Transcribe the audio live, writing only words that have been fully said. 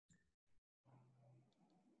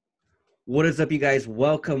What is up, you guys?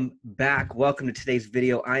 Welcome back. Welcome to today's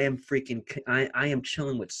video. I am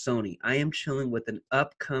chilling with Sony. I am chilling with an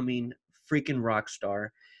upcoming freaking rock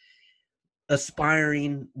star,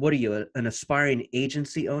 aspiring. What are you, an aspiring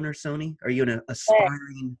agency owner, Sony? Are you an Hey,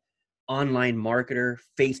 aspiring online marketer,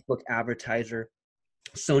 Facebook advertiser?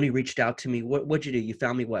 Sony reached out to me. What'd you do? You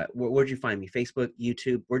found me what? Where'd you find me? Facebook,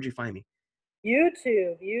 YouTube? Where'd you find me?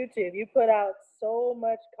 YouTube. You put out so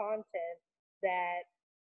much content that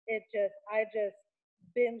I just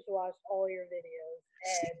binge watched all your videos.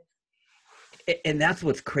 And that's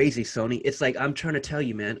what's crazy, Sony. It's like, I'm trying to tell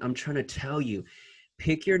you, man. I'm trying to tell you,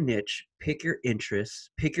 pick your niche, pick your interests,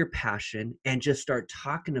 pick your passion, and just start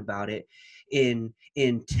talking about it in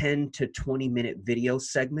 10 to 20-minute video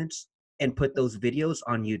segments and put those videos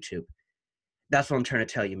on YouTube. That's what I'm trying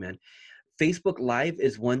to tell you, man. Facebook Live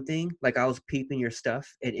is one thing. Like, I was peeping your stuff,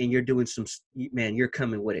 and you're doing man, you're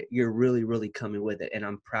coming with it. You're really, really coming with it, and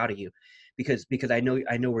I'm proud of you because I know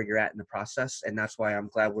where you're at in the process, and that's why I'm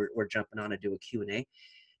glad we're jumping on to do a Q&A,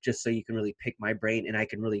 just so you can really pick my brain and I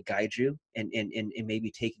can really guide you and maybe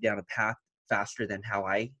take you down a path faster than how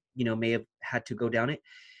I may have had to go down it.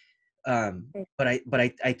 Mm. But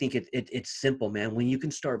I think it's simple, man. When you can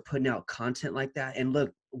start putting out content like that, and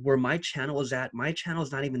look where my channel is at. My channel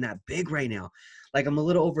is not even that big right now. Like, I'm a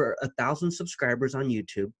little over 1,000 subscribers on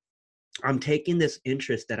YouTube. I'm taking this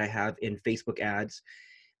interest that I have in Facebook ads,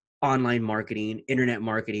 online marketing, internet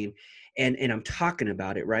marketing, and I'm talking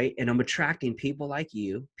about it, right? And I'm attracting people like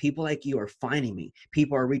you. People like you are finding me.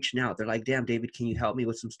 People are reaching out. They're like, damn, David, can you help me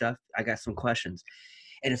with some stuff? I got some questions.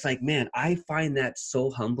 And it's like, man, I find that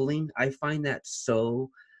so humbling. I find that so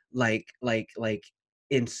like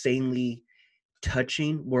insanely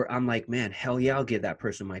touching, where I'm like, man, hell yeah, I'll give that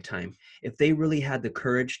person my time. If they really had the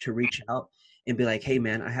courage to reach out and be like, hey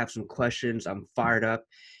man, I have some questions, I'm fired up,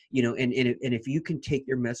 and if you can take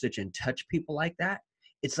your message and touch people like that,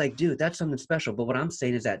 it's like, dude, that's something special. But what I'm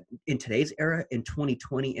saying is that in today's era, in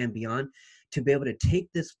 2020 and beyond, to be able to take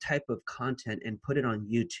this type of content and put it on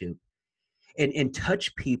YouTube and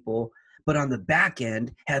touch people, but on the back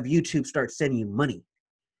end, have YouTube start sending you money.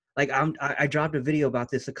 Like, I dropped a video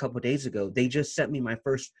about this a couple of days ago. They just sent me my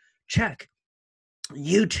first check.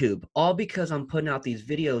 YouTube, all because I'm putting out these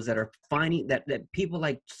videos that are finding that people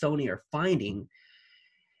like Sony are finding,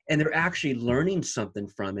 and they're actually learning something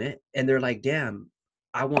from it, and they're like, damn,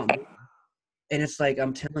 I want more. And it's like,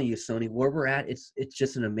 I'm telling you, Sony, where we're at, it's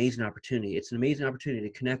just an amazing opportunity. It's an amazing opportunity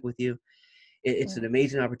to connect with you. It's an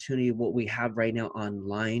amazing opportunity what we have right now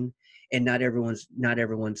online, and not everyone's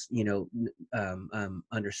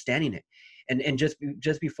understanding it. And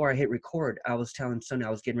just before I hit record, I was telling Sony,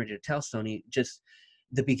 I was getting ready to tell Sony just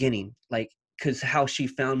the beginning, like, because how she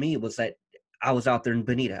found me was that I was out there in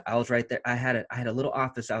Bonita. I was right there. I had a little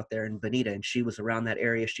office out there in Bonita, and she was around that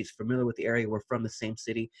area. She's familiar with the area. We're from the same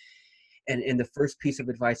city. And the first piece of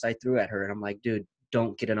advice I threw at her, and I'm like, dude,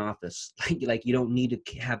 don't get an office. Like, you don't need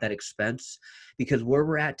to have that expense, because where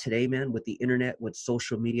we're at today, man, with the internet, with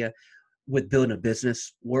social media, with building a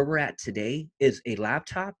business, where we're at today is a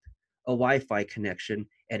laptop, a Wi-Fi connection,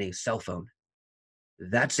 and a cell phone.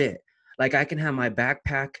 That's it. Like, I can have my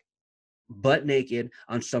backpack butt naked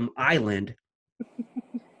on some island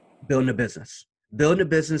building a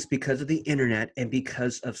business because of the internet and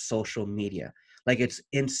because of social media. Like, it's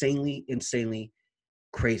insanely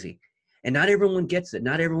crazy. And not everyone gets it.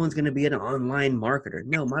 Not everyone's going to be an online marketer.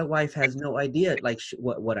 No, my wife has no idea, like,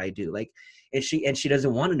 what I do. Like, and she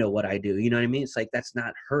doesn't want to know what I do. You know what I mean? It's like, that's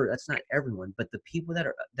not her. That's not everyone. But the people that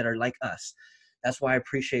are like us. That's why I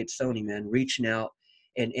appreciate Sony, man, reaching out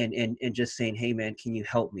and just saying, hey man, can you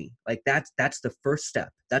help me? Like, that's the first step.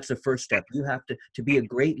 That's the first step. You have to be a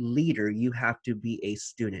great leader, you have to be a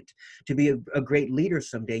student. To be a great leader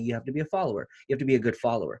someday, you have to be a follower. You have to be a good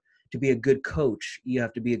follower. To be a good coach, you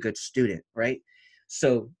have to be a good student, right?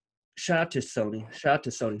 So shout out to Sony. Shout out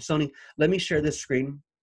to Sony. Sony, let me share this screen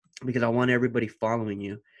because I want everybody following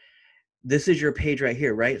you. This is your page right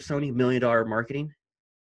here, right, Sony? $1 Million Marketing.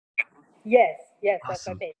 Yes, that's my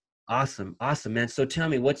Awesome. page. Awesome, man. So tell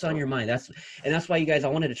me, what's on your mind? That's why, you guys, I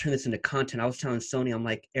wanted to turn this into content. I was telling Sony, I'm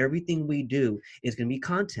like, everything we do is going to be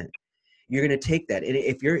content. You're going to take that. And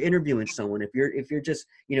if you're interviewing someone, if you're just,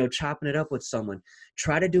 chopping it up with someone,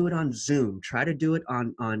 try to do it on Zoom, try to do it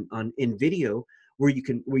on in video, where you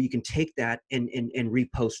can take that and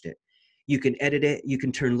repost it. You can edit it, you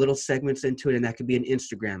can turn little segments into it, and that could be an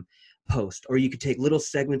Instagram post, or you could take little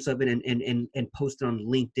segments of it and post it on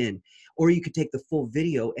LinkedIn, or you could take the full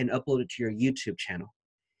video and upload it to your YouTube channel,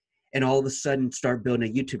 and all of a sudden start building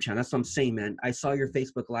a YouTube channel. That's what I'm saying, man. I saw your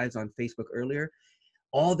Facebook lives on Facebook earlier.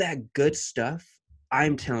 All that good stuff,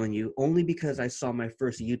 I'm telling you, only because I saw my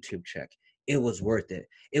first YouTube check. it was worth it.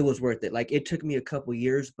 It was worth it. Like, it took me a couple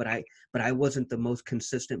years, but I wasn't the most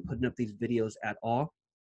consistent putting up these videos at all.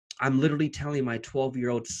 I'm literally telling my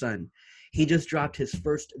 12-year-old son, he just dropped his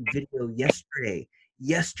first video yesterday.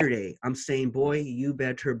 Yesterday, I'm saying, boy, you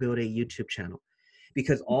better build a YouTube channel,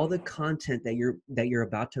 because all the content that you're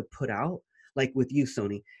about to put out, like with you,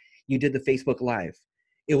 Sony, you did the Facebook Live.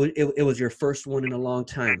 It was your first one in a long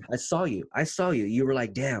time. I saw you. I saw you. You were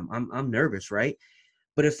like, damn, I'm nervous, right?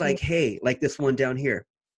 But it's like, hey, like this one down here.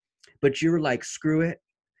 But you were like, screw it.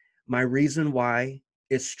 My reason why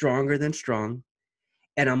is stronger than strong,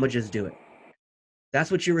 and I'm gonna just do it.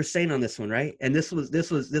 That's what you were saying on this one, right? And this was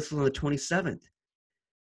on the 27th.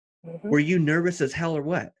 Mm-hmm. Were you nervous as hell or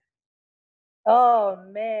what? Oh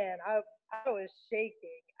man, I was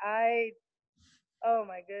shaking. Oh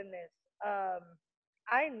my goodness.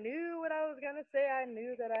 I knew what I was gonna say. I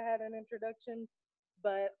knew that I had an introduction,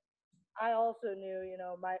 but I also knew,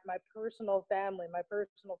 my personal family, my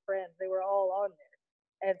personal friends, they were all on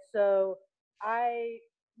there. And so I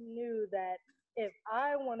knew that if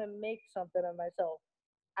I want to make something of myself,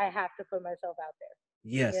 I have to put myself out there,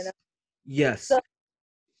 Yes. Yes. So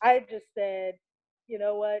I just said, you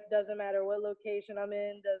know what, doesn't matter what location I'm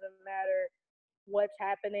in, doesn't matter what's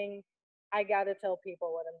happening, I got to tell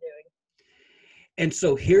people what I'm doing. And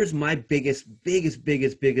so here's my biggest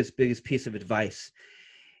piece of advice.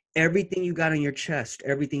 Everything you got on your chest,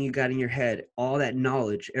 everything you got in your head, all that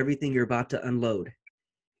knowledge, everything you're about to unload,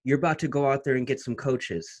 you're about to go out there and get some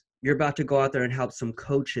coaches. You're about to go out there and help some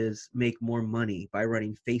coaches make more money by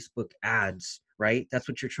running Facebook ads, right? That's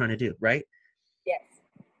what you're trying to do, right? Yes.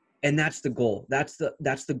 And that's the goal. That's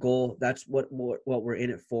the goal. That's what we're in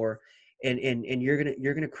it for. And you're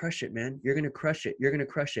gonna crush it, man. You're gonna crush it. You're gonna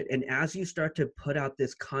crush it. And as you start to put out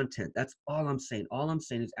this content, that's all I'm saying. All I'm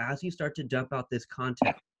saying is, as you start to dump out this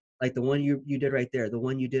content, like the one you did right there, the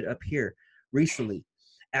one you did up here recently,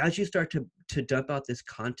 as you start to dump out this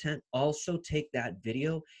content, also take that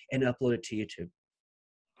video and upload it to YouTube.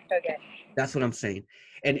 Okay. That's what I'm saying.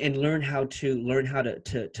 And learn how to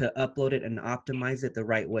upload it and optimize it the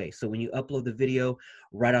right way. So when you upload the video,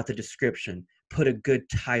 write out the description, put a good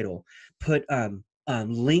title, put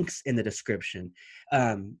links in the description,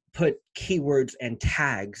 put keywords and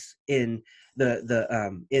tags in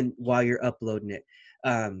in while you're uploading it,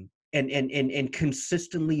 and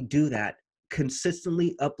consistently do that.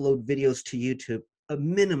 Consistently upload videos to YouTube a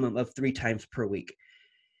minimum of 3 times per week.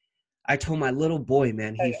 I told my little boy,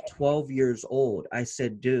 man, he's 12 years old. I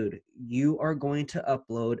said, dude, you are going to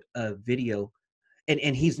upload a video.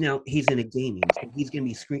 And he's in a gaming. So he's going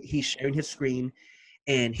to be he's sharing his screen,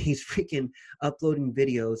 and he's freaking uploading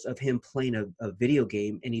videos of him playing a video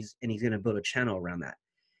game. And he's going to build a channel around that.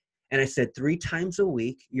 And I said, 3 times a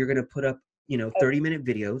week, you're going to put up, 30-minute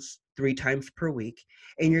videos 3 times per week.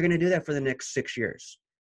 And you're going to do that for the next 6 years.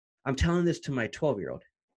 I'm telling this to my 12-year-old.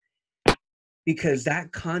 Because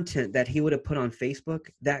that content that he would have put on Facebook,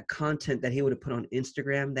 that content that he would have put on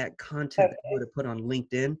Instagram, that content that he would have put on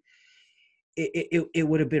LinkedIn, it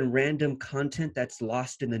would have been random content that's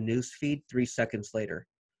lost in the news feed 3 seconds later.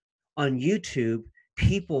 On YouTube,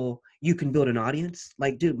 you can build an audience.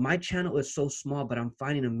 Like, dude, my channel is so small, but I'm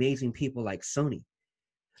finding amazing people like Sony.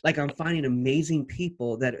 Like, I'm finding amazing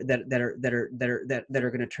people that are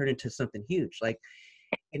going to turn into something huge. Like,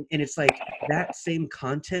 and it's like that same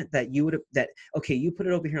content that you would have okay, you put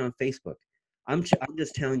it over here on Facebook. I'm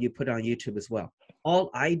just telling you, put it on YouTube as well. All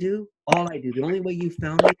I do, the only way you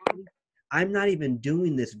found me, I'm not even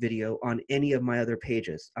doing this video on any of my other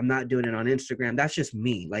pages. I'm not doing it on Instagram. That's just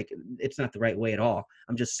me. Like, it's not the right way at all.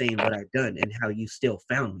 I'm just saying what I've done and how you still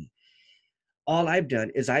found me. All I've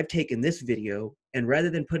done is I've taken this video, and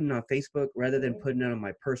rather than putting it on Facebook, rather than putting it on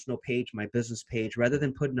my personal page, my business page, rather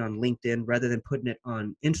than putting it on LinkedIn, rather than putting it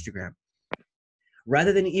on Instagram,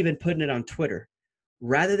 rather than even putting it on Twitter,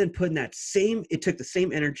 rather than putting it took the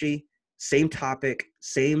same energy, same topic,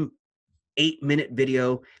 same 8-minute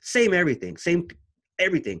video, same everything.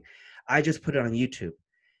 I just put it on YouTube.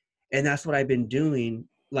 And that's what I've been doing,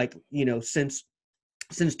 like,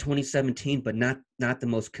 since 2017, but not the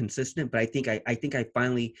most consistent. But I think I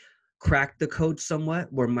finally cracked the code somewhat,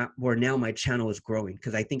 where now my channel is growing,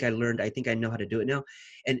 because I think I know how to do it now.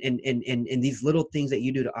 And these little things that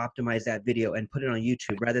you do to optimize that video and put it on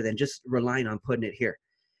YouTube, rather than just relying on putting it here.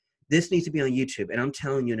 This needs to be on YouTube. And I'm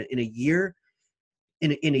telling you, in a year,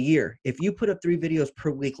 if you put up 3 videos per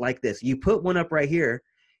week like this, you put one up right here,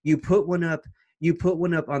 you put one up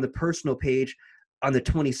on the personal page on the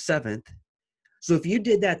 27th. So if you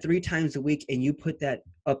did that 3 times a week and you put that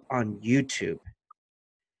up on YouTube,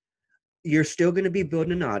 you're still going to be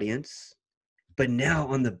building an audience, but now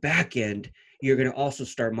on the back end, you're going to also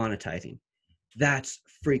start monetizing. That's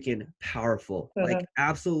freaking powerful, like Mhm.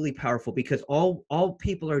 absolutely powerful, because all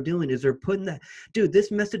people are doing is they're putting that, dude,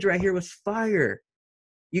 this message right here was fire.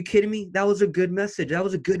 You kidding me? That was a good message. That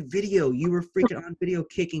was a good video. You were freaking on video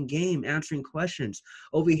kicking game, answering questions.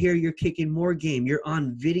 Over here, you're kicking more game. You're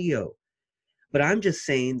on video. But I'm just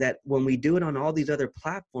saying that when we do it on all these other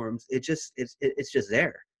platforms, it's just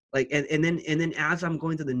there. Like and then as I'm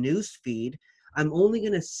going to the news feed, I'm only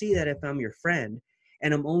gonna see that if I'm your friend,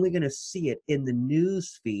 and I'm only gonna see it in the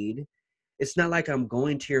news feed. It's not like I'm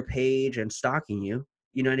going to your page and stalking you.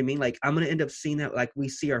 You know what I mean? Like I'm gonna end up seeing that, like we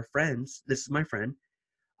see our friends. This is my friend.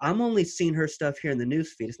 I'm only seeing her stuff here in the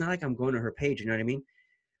news feed. It's not like I'm going to her page. You know what I mean?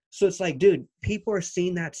 So it's like, dude, people are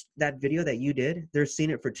seeing that video that you did. They're seeing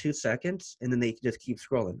it for 2 seconds, and then they just keep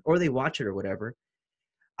scrolling, or they watch it or whatever.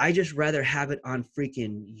 I just rather have it on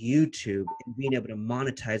freaking YouTube and being able to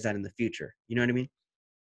monetize that in the future. You know what I mean?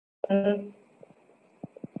 Mhm.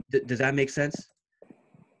 Does that make sense?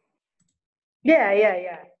 Yeah, yeah,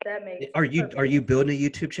 yeah. That makes Are you perfect are you sense. building a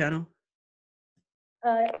YouTube channel?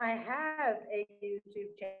 I have a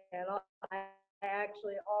YouTube channel. I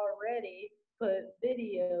actually already put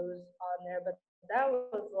videos on there, but that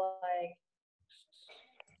was like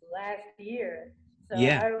last year. So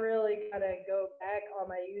Yeah. I really gotta go back on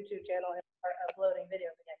my YouTube channel and start uploading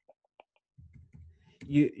videos again.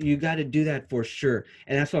 You got to do that for sure,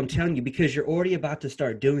 and that's what I'm telling you, because you're already about to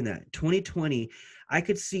start doing that. 2020, I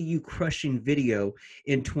could see you crushing video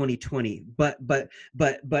in 2020, but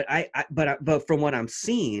from what I'm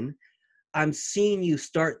seeing you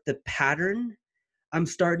start the pattern. I'm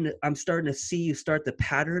starting to see you start the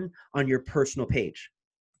pattern on your personal page,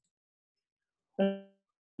 Mhm.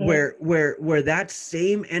 where that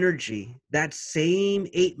same energy, that same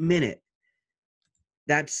 8 minute,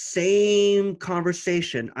 that same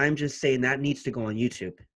conversation, I'm just saying that needs to go on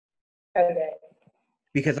YouTube. Okay.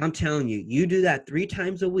 Because I'm telling you, you do that 3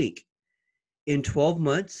 times a week, in 12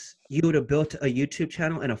 months, you would have built a YouTube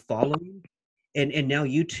channel and a following, and now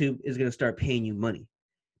YouTube is going to start paying you money.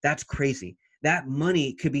 That's crazy. That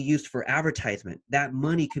money could be used for advertisement. That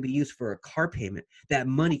money could be used for a car payment. That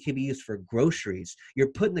money could be used for groceries.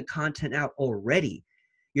 You're putting the content out already.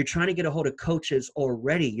 You're trying to get a hold of coaches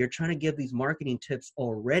already. You're trying to give these marketing tips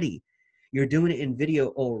already. You're doing it in video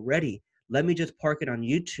already. Let me just park it on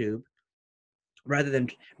YouTube, rather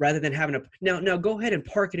than having a, now go ahead and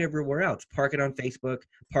park it everywhere else. Park it on Facebook,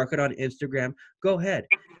 park it on Instagram. Go ahead,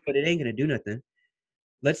 but it ain't gonna do nothing.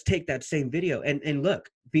 Let's take that same video and look,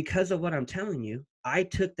 because of what I'm telling you, I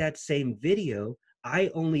took that same video, I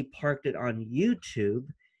only parked it on YouTube,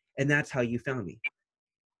 and that's how you found me.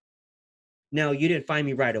 Now, you didn't find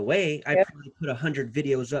me right away. I Yep. probably put 100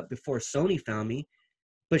 videos up before Sony found me,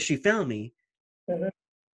 but she found me, Mhm.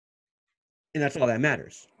 and that's all that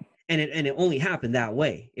matters. And it only happened that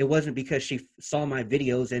way. It wasn't because she saw my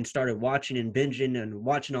videos and started watching and binging and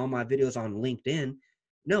watching all my videos on LinkedIn.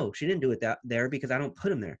 No, she didn't do it that there, because I don't put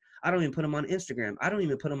them there. I don't even put them on Instagram. I don't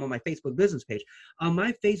even put them on my Facebook business page. On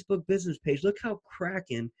my Facebook business page, look how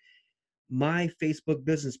cracking my Facebook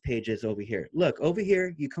business page is over here. Look, over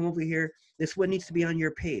here, you come over here. This is what needs to be on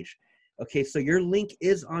your page. Okay, so your link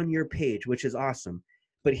is on your page, which is awesome.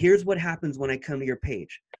 But here's what happens when I come to your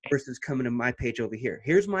page versus coming to my page over here.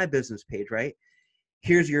 Here's my business page, right?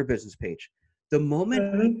 Here's your business page.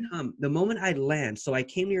 Mhm. The moment I land, so I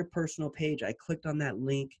came to your personal page, I clicked on that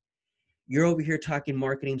link. You're over here talking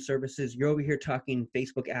marketing services. You're over here talking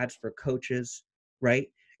Facebook ads for coaches, right?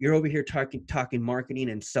 You're over here talking marketing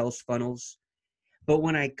and sales funnels. But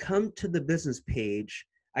when I come to the business page,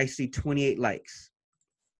 I see 28 likes.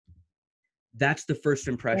 That's the first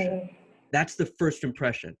impression. Mhm. That's the first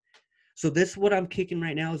impression. So this, what I'm kicking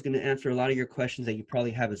right now, is going to answer a lot of your questions that you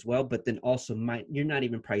probably have as well, but then also you're not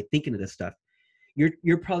even probably thinking of this stuff.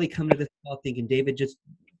 You're probably coming to this call thinking, David, just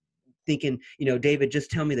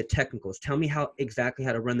tell me the technicals. Tell me how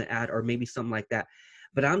to run the ad, or maybe something like that.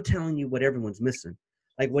 But I'm telling you what everyone's missing.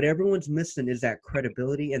 Like, what everyone's missing is that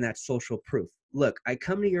credibility and that social proof. Look, I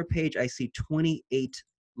come to your page, I see 28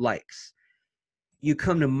 likes. You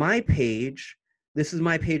come to my page, this is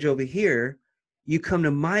my page over here. You come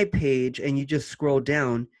to my page and you just scroll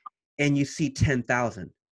down and you see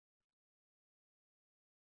 10,000.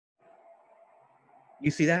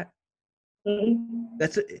 You see that? Mhm.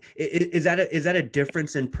 Is that a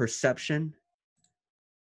difference in perception?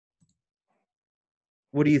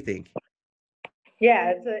 What do you think?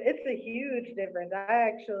 Yeah, it's a huge difference. I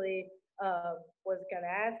actually was gonna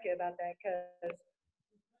ask you about that because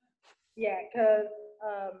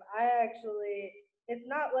I actually, it's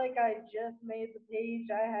not like I just made the page.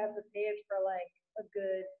 I have the page for like a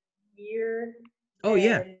good year, Oh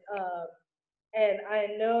yeah. and um And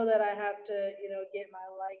I know that I have to, get my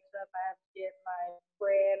likes up. I have to get my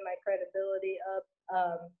brand, my credibility up.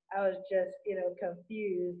 I was just,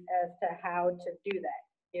 confused as to how to do that.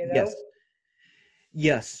 Yes.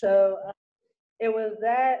 Yes. So it was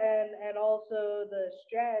that, and also the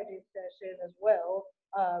strategy session as well.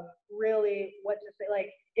 Really, what to say?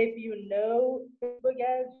 Like, if you know Facebook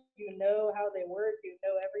ads, you know how they work, you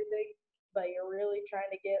know everything, but you're really trying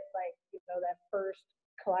to get like that first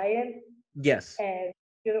client, Yes. and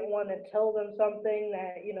you don't want to tell them something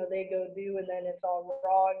that they go do, and then it's all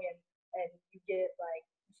wrong, and you get like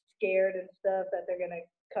scared and stuff that they're gonna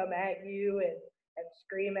come at you and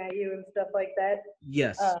scream at you and stuff like that.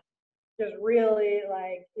 Yes. Uh, just really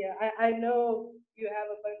like, I know you have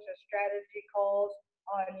a bunch of strategy calls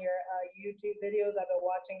on your YouTube videos. I've been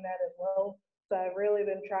watching that as well. So I've really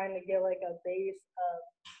been trying to get like a base of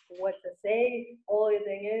what to say. Only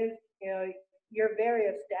thing is, you're very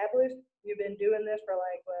established. You've been doing this for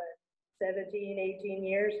like what, 17, 18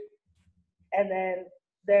 years. And then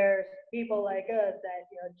there's people like us that,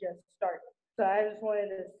 just started. So I just wanted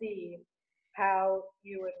to see how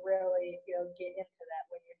you would really, get into that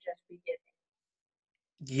when you're just beginning.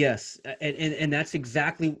 Yes, and that's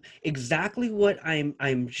exactly what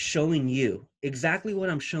I'm showing you. Exactly what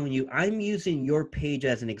I'm showing you. I'm using your page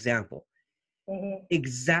as an example. Mm-hmm.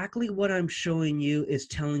 Exactly what I'm showing you is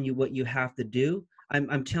telling you what you have to do.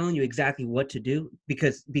 I'm telling you exactly what to do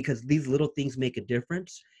because these little things make a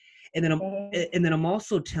difference. And then I'm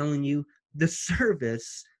also telling you the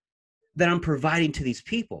service that I'm providing to these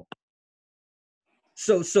people.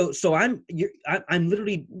 So I'm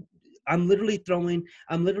literally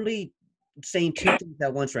saying two things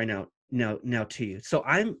at once right now to you. So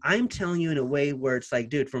I'm telling you in a way where it's like,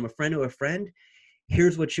 dude, from a friend to a friend,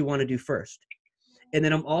 here's what you want to do first. And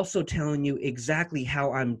then I'm also telling you exactly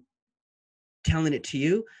how I'm telling it to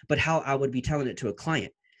you, but how I would be telling it to a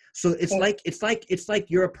client. So it's like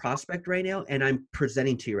you're a prospect right now and I'm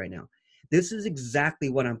presenting to you right now. This is exactly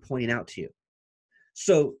what I'm pointing out to you.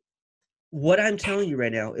 So what I'm telling you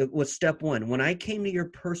right now, it was step one. When I came to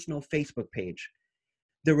your personal Facebook page,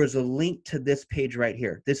 there was a link to this page right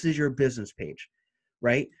here. This is your business page,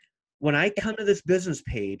 right? When I come to this business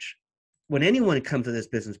page, when anyone comes to this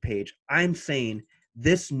business page, I'm saying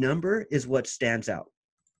this number is what stands out.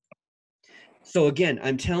 So again,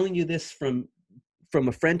 I'm telling you this from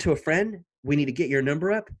a friend to a friend. We need to get your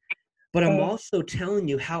number up. But I'm also telling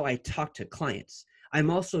you how I talk to clients. I'm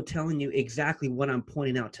also telling you exactly what I'm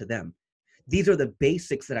pointing out to them. These are the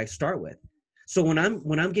basics that I start with. So when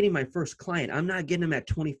I'm getting my first client, I'm not getting them at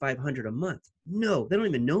 $2,500 a month. No, they don't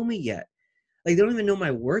even know me yet. Like, they don't even know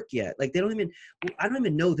my work yet. Like, I don't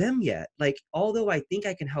even know them yet. Like, although I think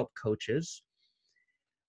I can help coaches,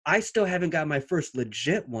 I still haven't got my first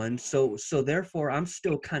legit one. So therefore I'm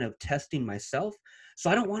still kind of testing myself. So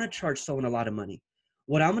I don't want to charge someone a lot of money.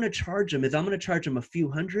 What I'm going to charge them is I'm going to charge them a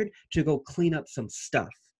few hundred to go clean up some stuff.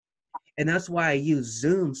 And that's why I use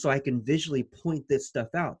Zoom, so I can visually point this stuff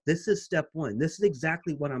out. This is step one. This is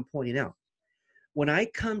exactly what I'm pointing out. When I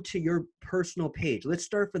come to your personal page, let's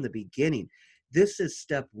start from the beginning. This is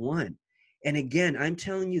step one. And again, I'm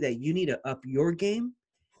telling you that you need to up your game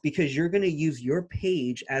because you're going to use your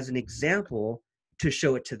page as an example to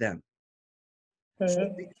show it to them.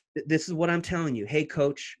 So this is what I'm telling you. Hey,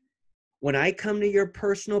 coach, when I come to your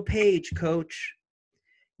personal page, coach,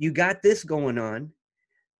 you got this going on.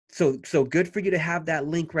 So good for you to have that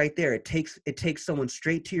link right there. It takes someone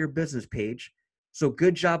straight to your business page. So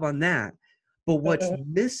good job on that. But what's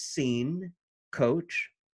missing, coach,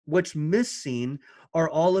 what's missing are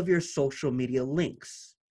all of your social media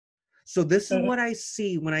links. So this is what I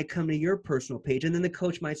see when I come to your personal page. And then the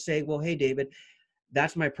coach might say, well, hey, David,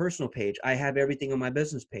 that's my personal page. I have everything on my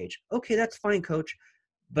business page. Okay, that's fine, coach.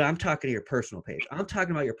 But I'm talking to your personal page. I'm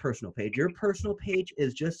talking about your personal page. Your personal page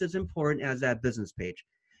is just as important as that business page.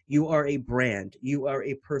 You are a brand. You are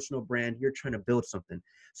a personal brand. You're trying to build something.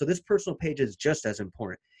 So this personal page is just as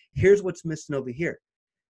important. Here's what's missing over here.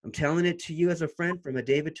 I'm telling it to you as a friend, from a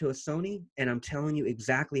David to a Sony, and I'm telling you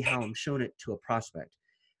exactly how I'm showing it to a prospect.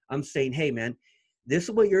 I'm saying, hey, man, this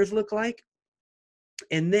is what yours look like.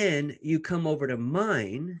 And then you come over to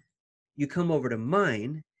mine.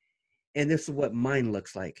 And this is what mine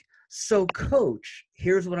looks like. So, coach,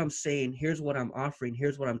 here's what I'm saying. Here's what I'm offering.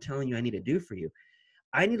 Here's what I'm telling you I need to do for you.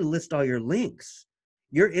 I need to list all your links.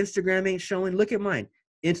 Your Instagram ain't showing. Look at mine.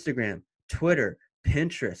 Instagram, Twitter,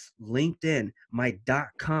 Pinterest, LinkedIn, my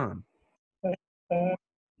 .com.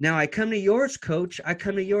 Now I come to yours, coach. I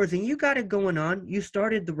come to yours, and you got it going on. You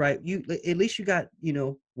started at least you got,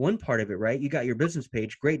 one part of it right. You got your business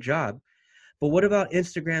page. Great job. But what about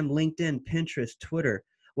Instagram, LinkedIn, Pinterest, Twitter?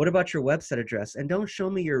 What about your website address? And don't show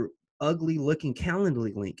me your ugly looking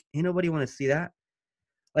Calendly link. Ain't nobody want to see that.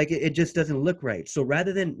 Like it just doesn't look right. So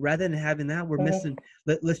rather than having that, we're missing.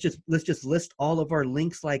 Let's just list all of our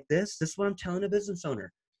links like this. This is what I'm telling a business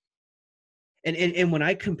owner. And when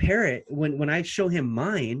I compare it, when I show him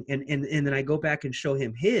mine, and then I go back and show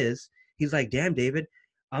him his, he's like, damn, David,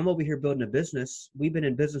 I'm over here building a business. We've been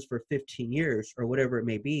in business for 15 years or whatever it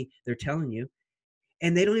may be. They're telling you,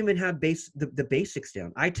 and they don't even have the basics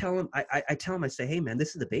down. I tell them, I tell them, I say, hey man,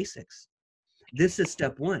 this is the basics. This is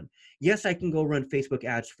step one. Yes, I can go run Facebook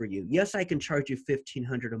ads for you. Yes, I can charge you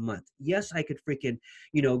 $1,500 a month. Yes, I could freaking,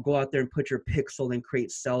 go out there and put your pixel and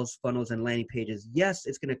create sales funnels and landing pages. Yes,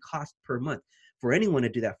 it's going to cost per month for anyone to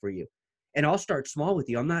do that for you. And I'll start small with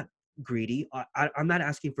you. I'm not greedy. I'm not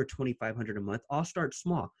asking for $2,500 a month. I'll start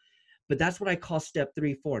small. But that's what I call step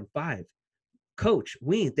 3, 4, and 5. Coach,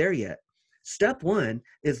 we ain't there yet. Step 1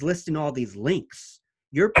 is listing all these links.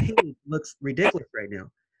 Your page looks ridiculous right now.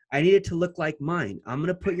 I need it to look like mine. I'm going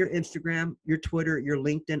to put your Instagram, your Twitter, your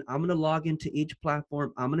LinkedIn. I'm going to log into each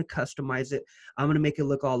platform. I'm going to customize it. I'm going to make it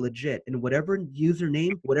look all legit. And whatever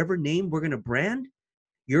username, whatever name we're going to brand,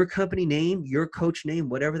 your company name, your coach name,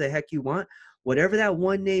 whatever the heck you want, whatever that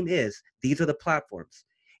one name is, these are the platforms.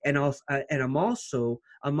 And I'm also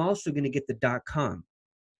going to get the .com.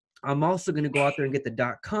 I'm also going to go out there and get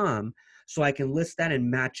the .com so I can list that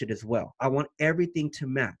and match it as well. I want everything to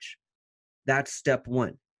match. That's step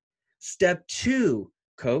 1. Step 2,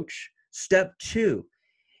 coach, step 2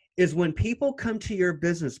 is when people come to your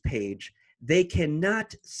business page, they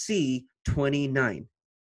cannot see 29.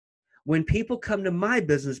 When people come to my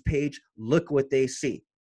business page, look what they see.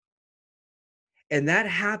 And that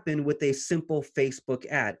happened with a simple Facebook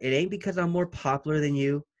ad. It ain't because I'm more popular than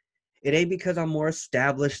you. It ain't because I'm more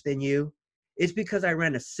established than you. It's because I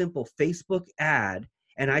ran a simple Facebook ad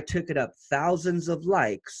and I took it up thousands of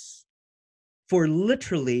likes for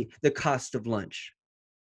literally the cost of lunch.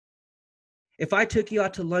 If I took you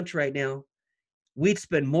out to lunch right now, we'd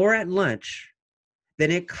spend more at lunch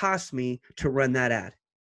than it cost me to run that ad.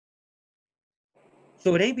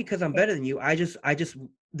 So it ain't because I'm better than you.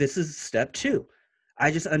 This is step 2. I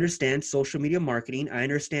just understand social media marketing. I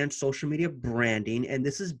understand social media branding. And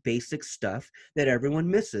this is basic stuff that everyone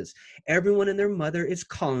misses. Everyone and their mother is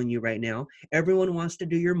calling you right now. Everyone wants to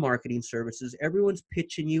do your marketing services. Everyone's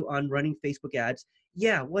pitching you on running Facebook ads.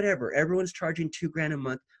 Yeah, whatever. Everyone's charging $2,000 a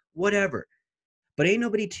month, whatever. But ain't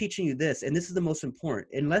nobody teaching you this. And this is the most important.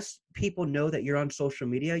 Unless people know that you're on social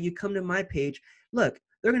media, you come to my page. Look,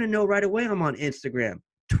 they're going to know right away I'm on Instagram,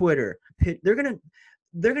 Twitter. They're going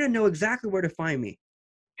to know exactly where to find me.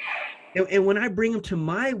 And when I bring them to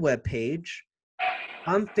my webpage,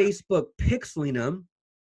 I'm Facebook pixeling them.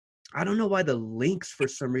 I don't know why the links for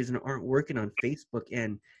some reason aren't working on Facebook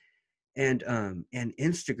and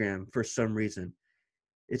Instagram for some reason.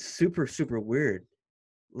 It's super, super weird.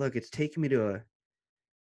 Look, it's taking me to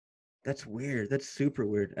that's weird. That's super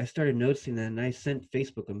weird. I started noticing that and I sent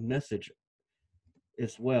Facebook a message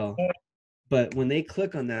as well. But when they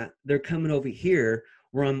click on that, they're coming over here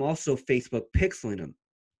where I'm also Facebook pixeling them.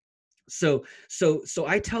 So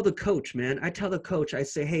I tell the coach, man, I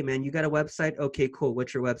say, hey man, you got a website? Okay, cool.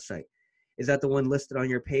 What's your website? Is that the one listed on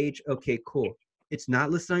your page? Okay, cool. It's not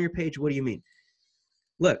listed on your page. What do you mean?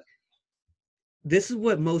 Look, this is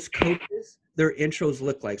what most coaches, their intros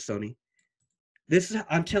look like, Sony.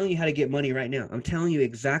 I'm telling you how to get money right now. I'm telling you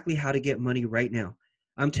exactly how to get money right now.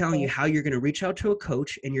 I'm telling you how you're going to reach out to a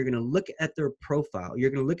coach and you're going to look at their profile. You're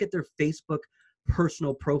going to look at their Facebook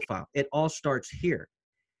personal profile. It all starts here.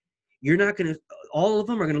 You're not going to, all of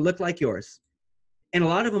them are going to look like yours. And a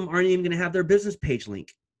lot of them aren't even going to have their business page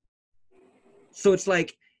link. So it's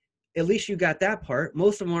like, at least you got that part.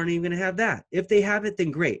 Most of them aren't even going to have that. If they have it,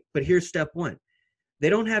 then great. But here's step 1. They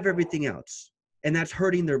don't have everything else. And that's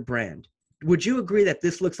hurting their brand. Would you agree that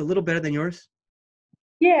this looks a little better than yours?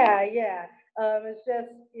 Yeah. It's just,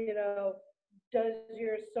 does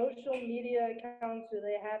your social media accounts, do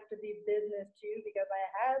they have to be business too? Because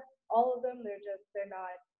I have all of them. They're not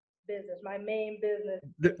business. My main business.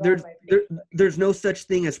 There's no such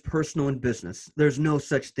thing as personal and business. There's no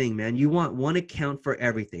such thing, man. You want one account for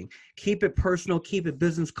everything. Keep it personal, keep it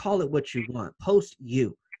business, call it what you want. Post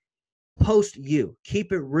you.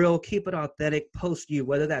 Keep it real, keep it authentic, post you,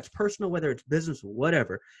 whether that's personal, whether it's business,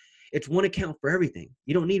 whatever. It's one account for everything.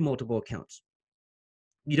 You don't need multiple accounts.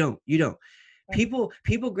 You don't.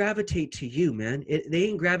 People gravitate to you, man. They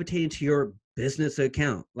ain't gravitating to your business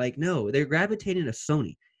account. Like, no, they're gravitating to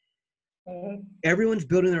Sony. Mm-hmm. Everyone's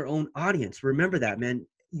building their own audience. Remember that, man.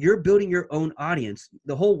 You're building your own audience.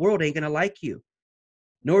 The whole world ain't going to like you.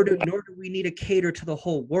 Nor do we need to cater to the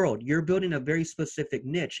whole world. You're building a very specific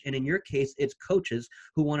niche. And in your case, it's coaches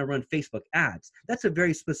who want to run Facebook ads. That's a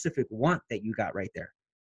very specific want that you got right there.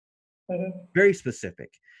 Very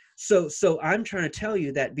specific. So I'm trying to tell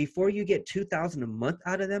you that before you get $2,000 a month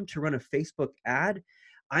out of them to run a Facebook ad,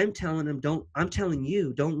 I'm telling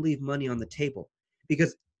you, don't leave money on the table,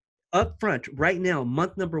 because up front right now,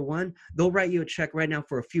 month number 1, they'll write you a check right now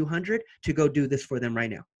for a few hundred to go do this for them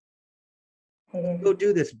right now. Go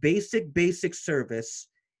do this basic service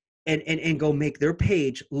and go make their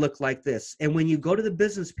page look like this. And when you go to the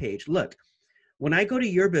business page, look, when I go to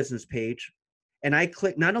your business page and I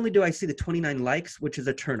click, not only do I see the 29 likes, which is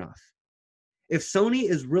a turnoff. If Sony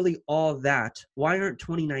is really all that, why aren't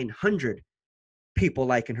 2,900 people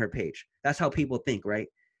liking her page? That's how people think, right?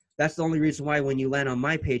 That's the only reason why when you land on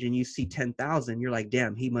my page and you see 10,000, you're like,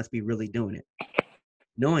 damn, he must be really doing it.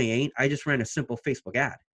 No, I ain't. I just ran a simple Facebook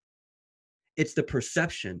ad. It's the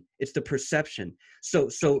perception. It's the perception. So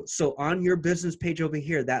on your business page over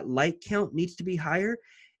here, that like count needs to be higher.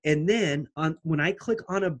 And then when I click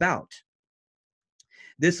on about,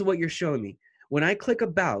 this is what you're showing me. When I click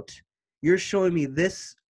about, you're showing me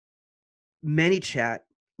this ManyChat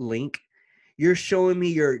link. You're showing me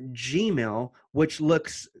your Gmail, which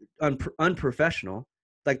looks unprofessional,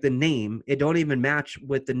 like the name. It don't even match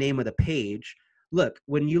with the name of the page. Look,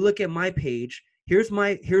 when you look at my page, here's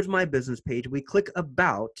my business page. We click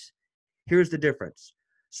about. Here's the difference.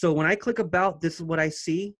 So when I click about, this is what I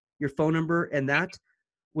see, your phone number and that.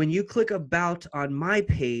 When you click about on my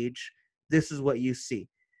page, this is what you see.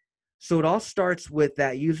 So it all starts with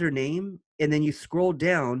that username, and then you scroll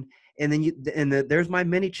down, and then there's my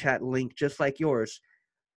ManyChat link, just like yours.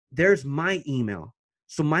 There's my email.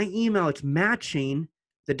 So my email, it's matching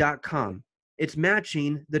the .com. It's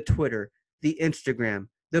matching the Twitter, the Instagram,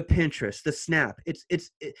 the Pinterest, the Snap.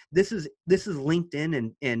 This is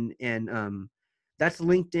LinkedIn and that's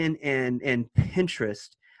LinkedIn and Pinterest.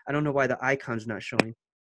 I don't know why the icon's not showing,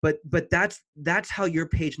 but that's how your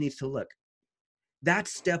page needs to look.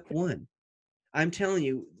 That's step 1. I'm telling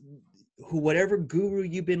you, whatever guru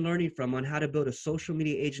you've been learning from on how to build a social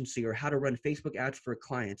media agency or how to run Facebook ads for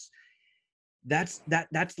clients, that's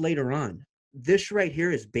later on. This right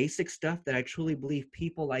here is basic stuff that I truly believe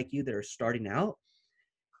people like you that are starting out,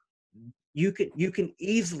 you can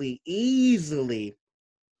easily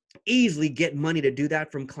get money to do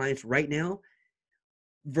that from clients right now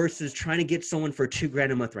versus trying to get someone for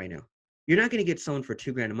 $2,000 a month right now. You're not going to get someone for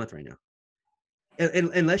 $2,000 a month right now.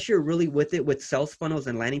 Unless you're really with it with sales funnels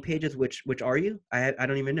and landing pages, which are you? I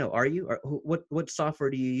don't even know. Are you? Or what software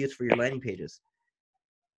do you use for your landing pages?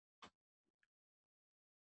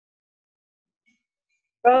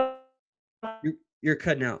 You're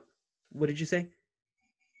cutting out. What did you say?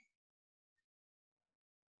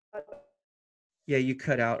 Yeah, you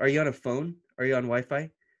cut out. Are you on a phone? Are you on Wi-Fi? I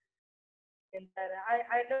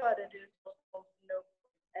know how to do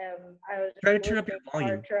no. I was try to turn up your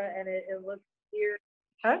volume. Kartra and it looks weird.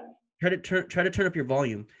 Huh? Try to turn up your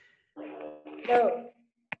volume. No.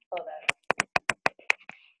 Hold on.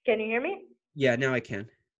 Can you hear me? Yeah, now I can.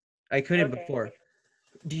 I couldn't before.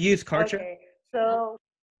 Do you use Kartra? Okay. So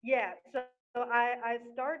yeah. So I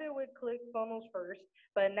started with ClickFunnels first,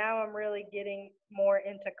 but now I'm really getting more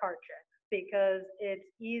into Kartra because it's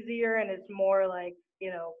easier and it's more like,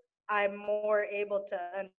 I'm more able to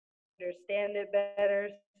understand it better.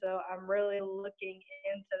 So I'm really looking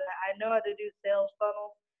into that. I know how to do sales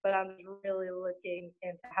funnels, but I'm really looking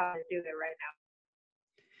into how to do it right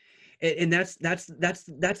now. And that's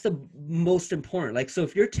the most important. Like, so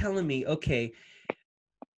if you're telling me, okay,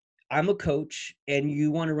 I'm a coach and you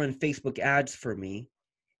want to run Facebook ads for me,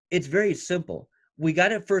 it's very simple. We got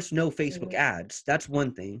to first know Facebook ads. That's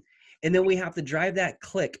one thing. And then we have to drive that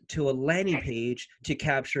click to a landing page to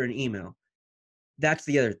capture an email. That's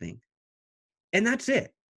the other thing. And that's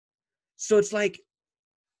it. So it's like,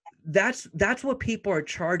 that's what people are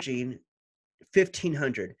charging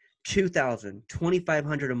 $1,500, $2,000,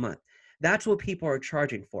 $2,500 a month. That's what people are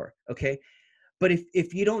charging for. Okay. But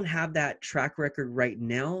if you don't have that track record right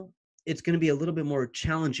now, it's going to be a little bit more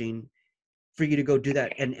challenging for you to go do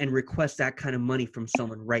that and request that kind of money from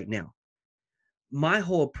someone right now. My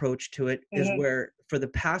whole approach to it is where for the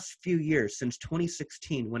past few years, since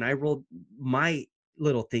 2016, when I rolled my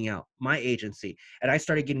little thing out, my agency, and I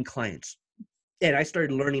started getting clients and I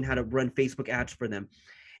started learning how to run Facebook ads for them.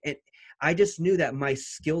 And I just knew that my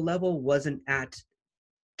skill level wasn't at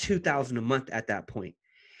 2,000 a month at that point.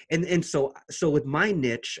 And so with my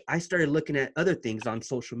niche, I started looking at other things on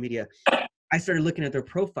social media. I started looking at their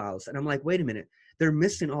profiles and I'm like, wait a minute, they're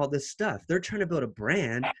missing all this stuff. They're trying to build a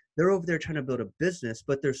brand. They're over there trying to build a business,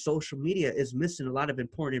 but their social media is missing a lot of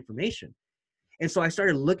important information. And so I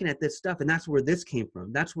started looking at this stuff, and that's where this came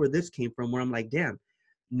from. That's where this came from, where I'm like, damn,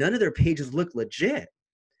 none of their pages look legit.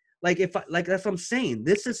 Like that's what I'm saying.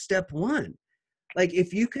 This is step one. Like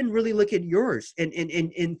if you can really look at yours and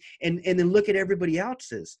then look at everybody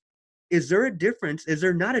else's, is there a difference? Is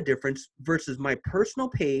there not a difference versus my personal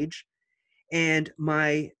page and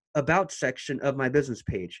my about section of my business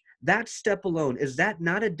page? That step alone, is that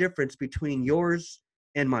not a difference between yours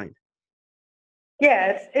and mine?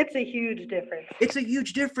 Yeah, it's a huge difference. It's a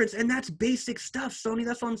huge difference, and that's basic stuff, Sony.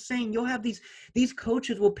 That's what I'm saying. You'll have these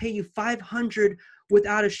coaches will pay you $500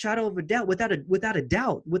 without a shadow of a doubt, without a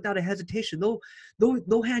doubt, without a hesitation.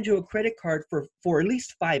 They'll hand you a credit card for at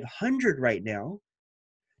least $500 right now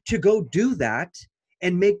to go do that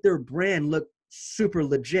and make their brand look super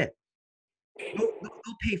legit.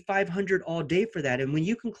 They'll pay $500 all day for that, and when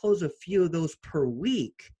you can close a few of those per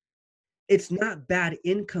week, it's not bad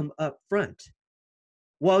income up front.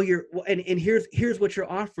 While you're and here's what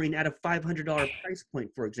you're offering at a $500 price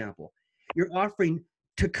point, for example. You're offering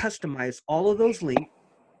to customize all of those links,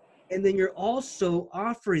 and then you're also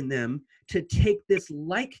offering them to take this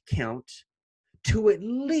like count to at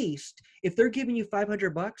least, if they're giving you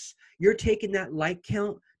 $500, you're taking that like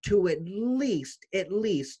count to at least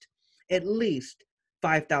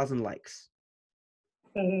 5,000 likes.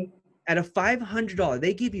 Mm-hmm. At a $500,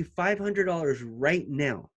 they give you $500 right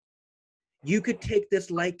now. You could take this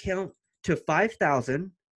like count to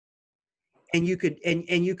 5,000, and you could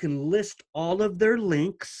and you can list all of their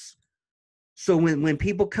links. So when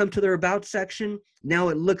people come to their about section, now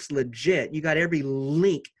it looks legit. You got every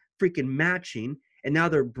link freaking matching, and now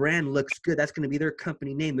their brand looks good. That's going to be their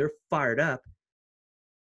company name. They're fired up.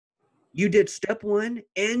 You did step one,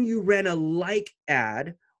 and you ran a like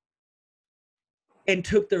ad and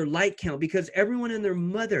took their like count, because everyone and their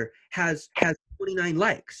mother has 29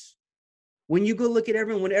 likes. When you go look at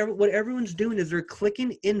everyone, what everyone's doing is they're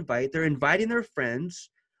clicking invite. They're inviting their friends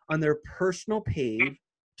on their personal page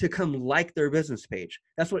to come like their business page.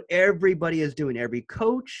 That's what everybody is doing. Every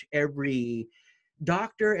coach, every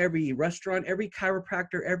doctor, every restaurant, every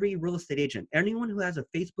chiropractor, every real estate agent, anyone who has a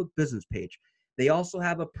Facebook business page, they also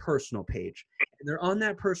have a personal page. And they're on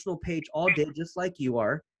that personal page all day, just like you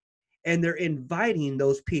are. And they're inviting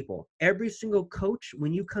those people. Every single coach,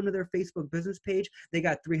 when you come to their Facebook business page, they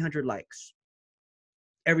got 300 likes.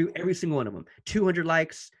 Every single one of them, 200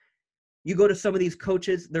 likes. You go to some of these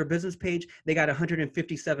coaches, their business page, they got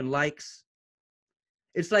 157 likes.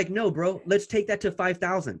 It's like, no, bro, let's take that to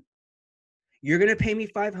 5,000. You're going to pay me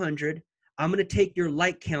 500. I'm going to take your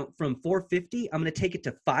like count from 450. I'm going to take it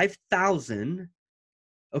to 5,000.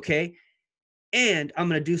 Okay. And I'm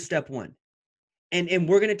going to do step one. And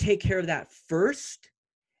we're going to take care of that first.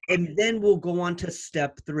 And then we'll go on to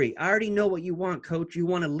step three. I already know what you want, coach. You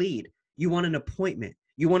want a lead. You want an appointment.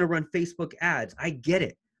 You want to run Facebook ads. I get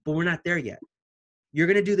it, but we're not there yet. You're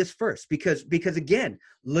going to do this first because again,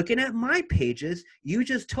 looking at my pages, you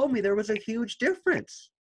just told me there was a huge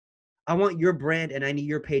difference. I want your brand and I need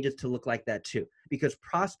your pages to look like that too, because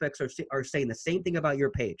prospects are saying the same thing about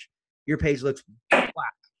your page. Your page looks flat.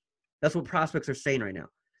 That's what prospects are saying right now.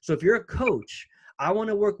 So if you're a coach, I want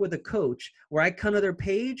to work with a coach where I come to their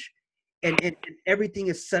page and everything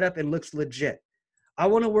is set up and looks legit. I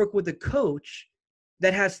want to work with a coach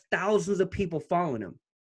that has thousands of people following him.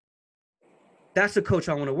 That's the coach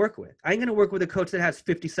I want to work with. I ain't going to work with a coach that has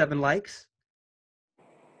 57 likes.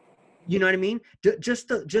 You know what I mean? Just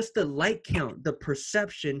the like count, the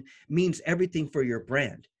perception means everything for your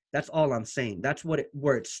brand. That's all I'm saying. That's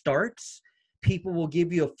where it starts. People will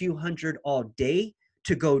give you a few hundred all day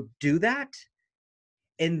to go do that.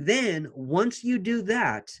 And then once you do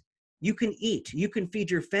that, you can eat, you can feed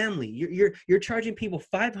your family. You're charging people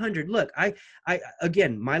 500. Look, I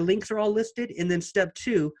again, my links are all listed. And then step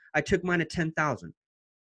two, I took mine to 10,000.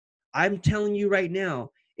 I'm telling you right now,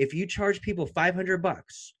 if you charge people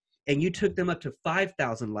 $500 and you took them up to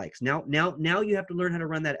 5,000 likes, now you have to learn how to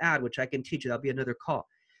run that ad, which I can teach you. That'll be another call,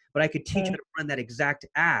 but I could teach you how to run that exact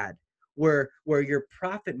ad where your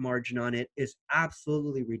profit margin on it is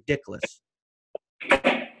absolutely ridiculous.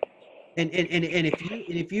 And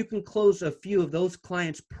if you can close a few of those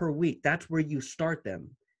clients per week, that's where you start them.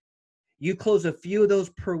 You close a few of those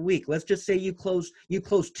per week. Let's just say you close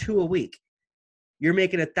 2 a week. You're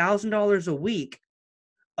making $1,000 a week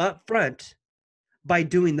up front by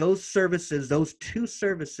doing those services, those 2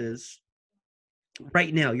 services.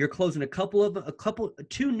 Right now, you're closing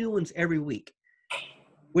two new ones every week,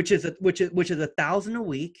 which is $1,000 a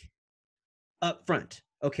week up front.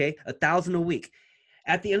 Okay, 1,000 a week.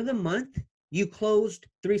 At the end of the month, you closed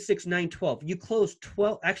 3, 6, 9, 12. You closed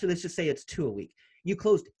 12. Actually, let's just say it's 2 a week. You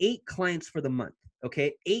closed 8 clients for the month.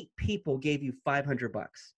 Okay, 8 people gave you $500.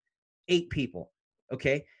 8 people.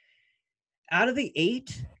 Okay, out of the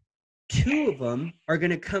 8, 2 of them are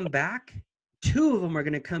going to come back. 2 of them are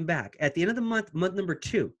going to come back at the end of the month, month number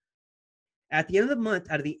 2. At the end of the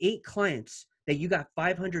month, out of the 8 clients that you got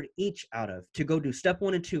 500 each out of to go do step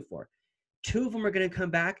 1 and 2 for, 2 of them are going to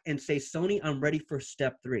come back and say, Sony, I'm ready for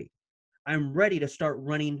step 3. I'm ready to start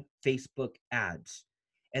running Facebook ads.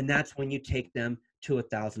 And that's when you take them to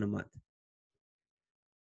 1,000 a month.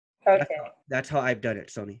 Okay. That's how I've done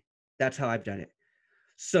it, Sony. That's how I've done it.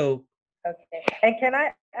 So. Okay. And can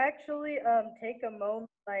I actually take a moment,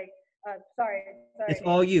 like, sorry. It's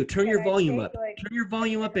all you. Turn your volume take, up. like, Turn your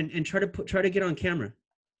volume up and try to get on camera.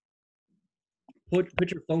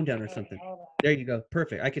 Put your phone down or something. There you go.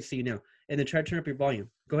 Perfect. I can see you now. And then try to turn up your volume.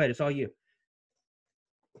 Go ahead. It's all you.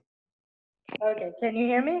 Okay. Can you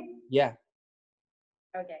hear me? Yeah.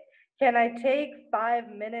 Okay. Can I take 5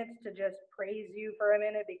 minutes to just praise you for a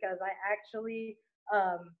minute? Because I actually,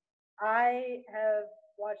 I have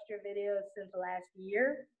watched your videos since last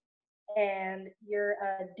year, and your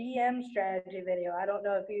DM strategy video. I don't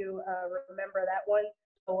know if you remember that one,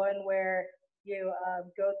 the one where you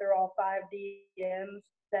go through all 5 DMs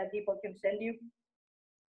that people can send you.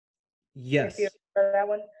 Yes. If you remember that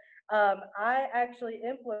one. I actually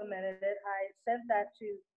implemented it. I sent that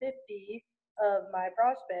to 50 of my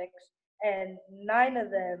prospects, and 9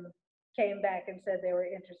 of them came back and said they were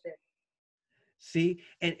interested. See,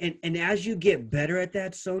 and as you get better at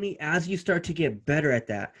that, Sony, as you start to get better at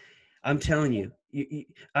that, I'm telling you,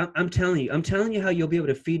 I'm telling you how you'll be able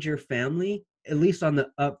to feed your family, at least on the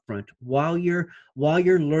upfront, while you're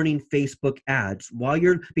learning Facebook ads,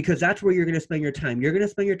 because that's where you're going to spend your time. You're going to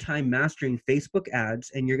spend your time mastering Facebook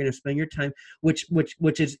ads, and you're going to spend your time, which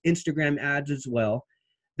is Instagram ads as well.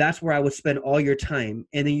 That's where I would spend all your time.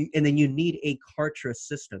 And then you need a Kartra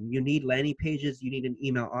system. You need landing pages. You need an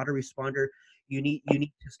email autoresponder. You need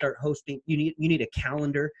to start hosting. You need a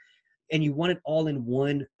calendar, and you want it all in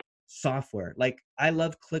one software. Like, I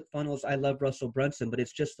love ClickFunnels, I love Russell Brunson, but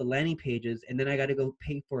it's just the landing pages, and then I got to go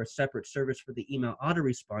pay for a separate service for the email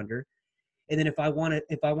autoresponder. And then if I want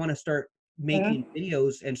to start making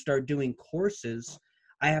videos and start doing courses,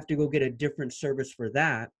 I have to go get a different service for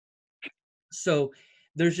that. So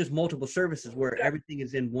there's just multiple services where everything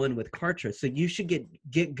is in one with Kartra. So you should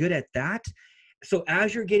get good at that. So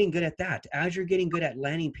as you're getting good at that, as you're getting good at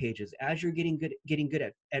landing pages, as you're getting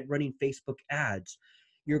good at running Facebook ads,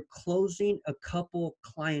 you're closing a couple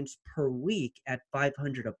clients per week at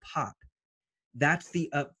 500 a pop. That's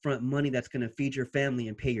the upfront money that's going to feed your family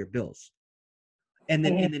and pay your bills. And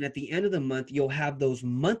then at the end of the month, you'll have those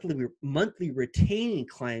monthly retaining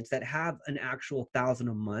clients that have an actual 1,000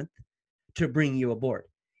 a month to bring you aboard.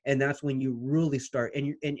 And that's when you really start, and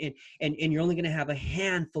you're only going to have a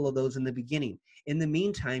handful of those in the beginning. In the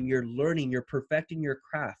meantime, you're learning, you're perfecting your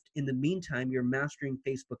craft. In the meantime, you're mastering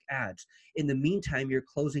Facebook ads. In the meantime, you're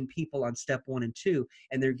closing people on step 1 and 2,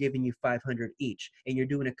 and they're giving you 500 each, and you're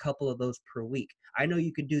doing a couple of those per week. I know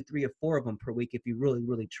you could do 3 or 4 of them per week if you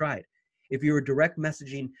really tried. If you were direct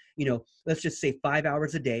messaging, let's just say 5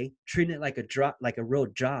 hours a day, treating it like a real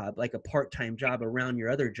job, like a part-time job around your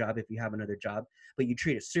other job if you have another job, but you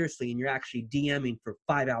treat it seriously and you're actually DMing for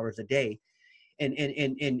 5 hours a day. And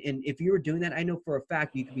if you were doing that, I know for a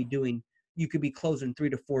fact you could be closing 3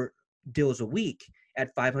 to 4 deals a week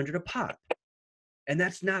at 500 a pop. And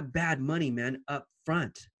that's not bad money, man, up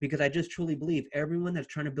front, because I just truly believe everyone that's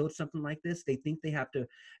trying to build something like this, they think they have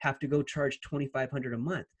to go charge $2,500 a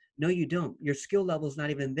month. No, you don't. Your skill level is not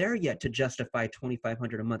even there yet to justify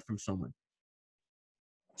 $2,500 a month from someone.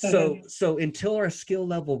 So until our skill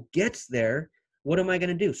level gets there, what am I going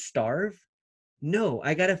to do? Starve? No,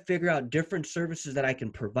 I got to figure out different services that I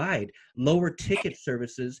can provide, lower ticket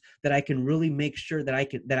services that I can really make sure that I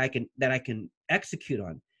can execute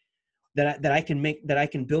on. That I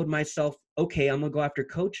can build myself. Okay, I'm gonna go after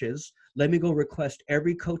coaches. Let me go request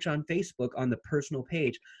every coach on Facebook on the personal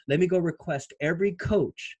page. Let me go request every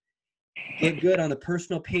coach, get good on the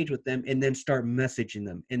personal page with them, and then start messaging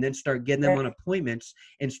them, and then start getting them on appointments,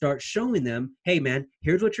 and start showing them, hey man,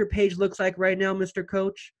 here's what your page looks like right now, Mr.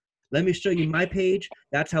 Coach. Let me show you my page.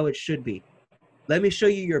 That's how it should be. Let me show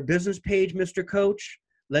you your business page, Mr. Coach.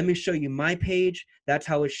 Let me show you my page. That's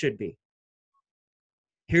how it should be.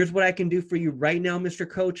 Here's what I can do for you right now, Mr.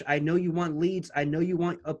 Coach. I know you want leads. I know you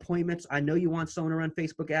want appointments. I know you want someone to run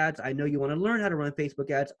Facebook ads. I know you want to learn how to run Facebook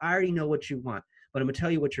ads. I already know what you want, but I'm going to tell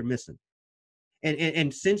you what you're missing.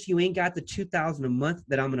 And since you ain't got the $2,000 a month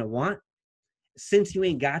that I'm going to want, Since you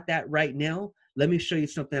ain't got that right now, let me show you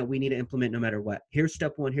something that we need to implement no matter what. Here's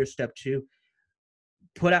step one. Here's step two.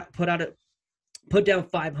 Put down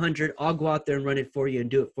 500. I'll go out there and run it for you and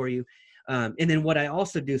do it for you. And then what I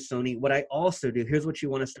also do, Sony, here's what you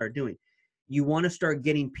want to start doing. You want to start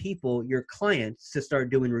getting people, your clients, to start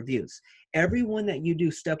doing reviews. Everyone that you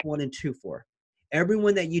do step 1 and 2 for,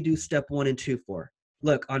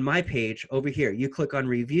 look on my page over here, you click on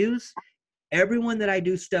reviews. Everyone that I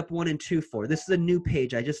do step 1 and 2 for, this is a new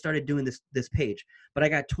page. I just started doing this page, but I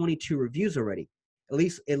got 22 reviews already.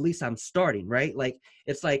 At least I'm starting, right? Like,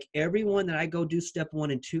 it's like everyone that I go do step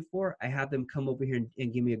 1 and 2 for, I have them come over here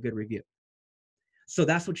and give me a good review. So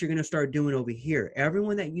that's what you're going to start doing over here.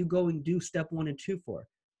 Everyone that you go and do step 1 and 2 for,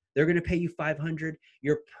 they're going to pay you 500.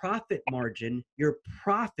 Your profit margin, your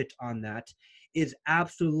profit on that is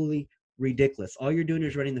absolutely ridiculous. All you're doing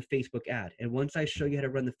is running the Facebook ad. And once I show you how to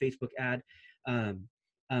run the Facebook ad,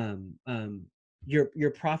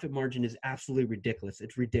 your profit margin is absolutely ridiculous.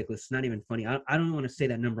 It's ridiculous. It's not even funny. I don't want to say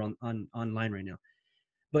that number on online right now.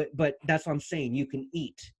 But that's what I'm saying. You can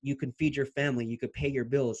eat, you can feed your family, you could pay your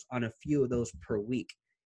bills on a few of those per week.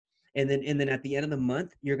 And then at the end of the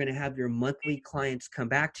month, you're going to have your monthly clients come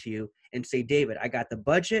back to you and say, David, I got the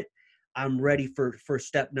budget. I'm ready for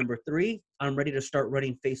step number 3. I'm ready to start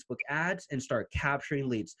running Facebook ads and start capturing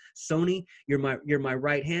leads. Sony, you're my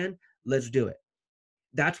right hand. Let's do it.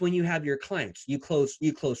 That's when you have your clients. You close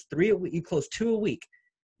 3 a week, you close 2 a week.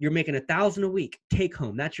 You're making $1,000 a week take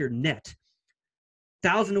home. That's your net.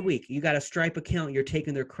 $1,000 a week. You got a Stripe account. You're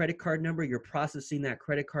taking their credit card number. You're processing that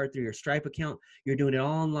credit card through your Stripe account. You're doing it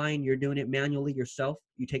all online. You're doing it manually yourself.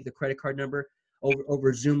 You take the credit card number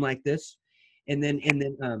over Zoom like this, and then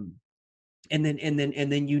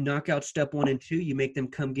you knock out step 1 and 2. You make them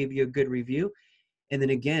come give you a good review, and then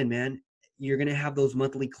again, man, you're gonna have those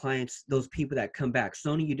monthly clients, those people that come back.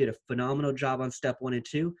 Sony, you did a phenomenal job on step 1 and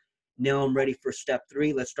 2. Now I'm ready for step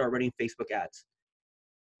 3. Let's start running Facebook ads.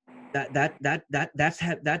 That's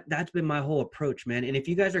been my whole approach, man. And if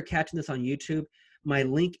you guys are catching this on YouTube, my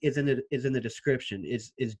link is in the description.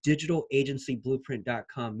 Is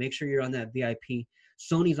digitalagencyblueprint.com. Make sure you're on that VIP.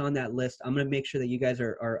 Sony's on that list. I'm gonna make sure that you guys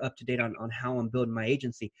are up to date on how I'm building my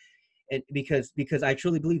agency, and because I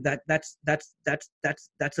truly believe that's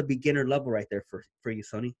a beginner level right there for you,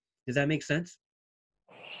 Sony. Does that make sense?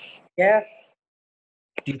 Yeah.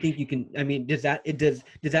 Do you think you can? I mean, does that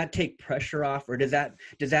take pressure off, or does that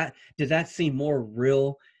seem more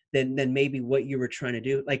real than maybe what you were trying to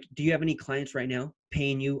do? Like, do you have any clients right now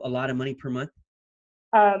paying you a lot of money per month?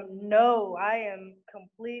 No, I am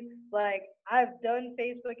complete. Like, I've done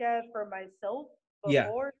Facebook ads for myself Yeah,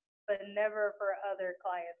 before, but never for other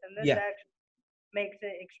clients. And this yeah. actually makes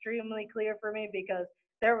it extremely clear for me because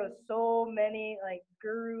there was so many like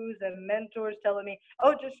gurus and mentors telling me,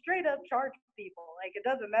 "Oh, just straight up charge people. Like, it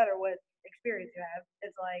doesn't matter what experience you have."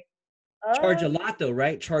 It's like, Charge a lot though,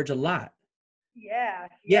 right? Charge a lot. yeah,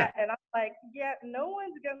 Yeah. yeah. And I'm like, yeah, no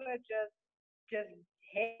one's gonna just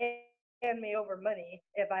hand me over money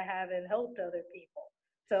if I haven't helped other people.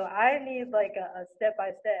 So I need like a step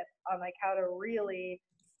by step on like how to really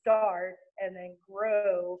start and then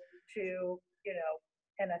grow to,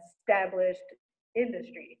 an established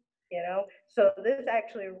industry, So this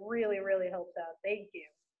actually really, really helps out. Thank you.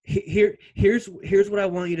 Here's what I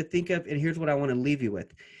want you to think of, and here's what I want to leave you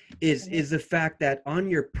with is the fact that on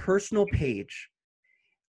your personal page,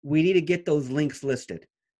 we need to get those links listed.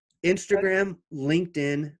 Instagram,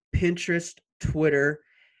 LinkedIn, Pinterest, Twitter,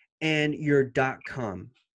 and your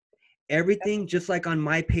 .com. Everything, just like on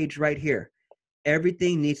my page right here,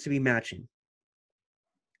 everything needs to be matching.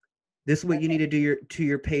 This is what you need to do to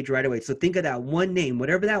your page right away. So think of that one name,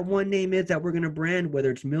 whatever that one name is that we're going to brand, whether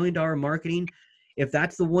it's $1 Million Marketing. If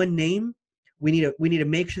that's the one name, we need to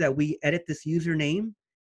make sure that we edit this username.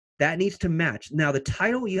 That needs to match. Now the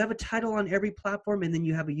title, you have a title on every platform, and then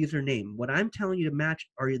you have a username. What I'm telling you to match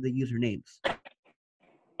are the usernames.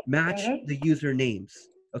 Match the usernames.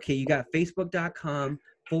 Okay, you got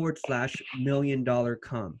facebook.com/$1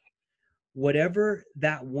 million.com. Whatever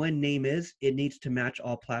that one name is, it needs to match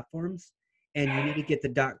all platforms, and you need to get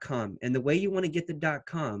the .com. And the way you want to get the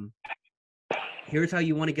 .com, here's how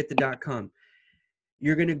you want to get the .com.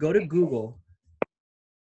 You're going to go to Google.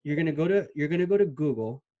 You're going to go to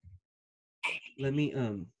Google. Let me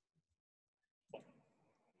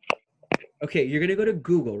Okay, you're going to go to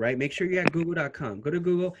Google, right? Make sure you're at google.com. Go to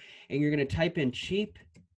Google and you're going to type in cheap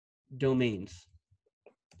domains.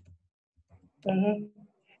 And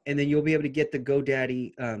then you'll be able to get the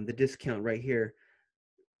GoDaddy, the discount right here.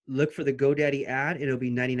 Look for the GoDaddy ad. It'll be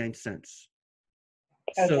 99 cents.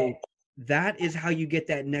 Okay. That is how you get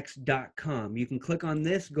that next .com. You can click on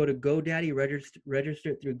this, go to GoDaddy, register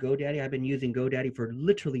it through GoDaddy. I've been using GoDaddy for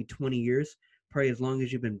literally 20 years, probably as long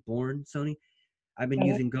as you've been born, Sony. I've been Mhm.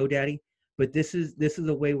 using GoDaddy, but this is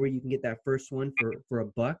a way where you can get that first one for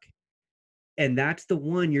 $1, and that's the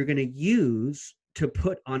one you're going to use to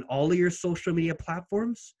put on all of your social media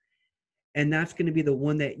platforms, and that's going to be the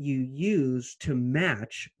one that you use to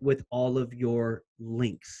match with all of your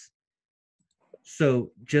links.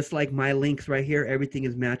 So just like my links right here, everything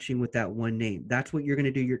is matching with that one name. That's what you're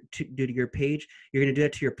going to do to your page. You're going to do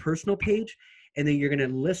it to your personal page, and then you're going to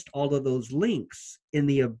list all of those links in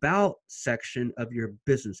the about section of your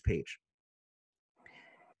business page.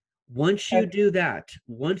 Once you do that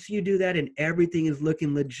and everything is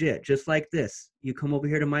looking legit, just like this, you come over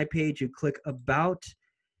here to my page, you click about,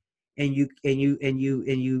 and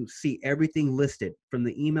you see everything listed from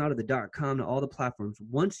the email to the .com to all the platforms.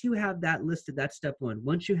 Once you have that listed, that's step one.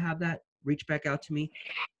 Once you have that, reach back out to me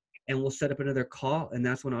and we'll set up another call, and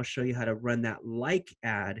that's when I'll show you how to run that like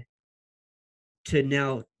ad to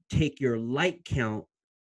now take your like count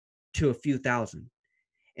to a few thousand.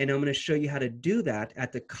 And I'm going to show you how to do that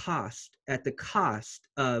at the cost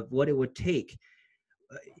of what it would take.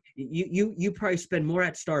 You probably spend more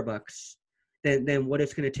at Starbucks than what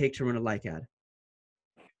it's going to take to run a like ad.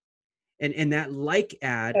 And that like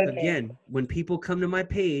ad, again, when people come to my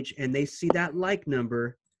page and they see that like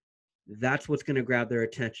number, that's what's going to grab their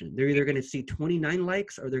attention. They're either going to see 29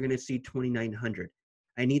 likes or they're going to see 2,900.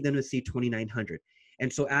 I need them to see 2,900.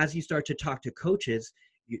 And so as you start to talk to coaches,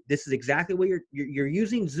 this is exactly what you're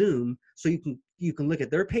using Zoom, so you can look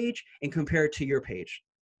at their page and compare it to your page.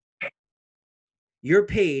 Your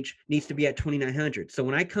page needs to be at 2,900. So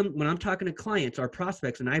when I'm talking to clients or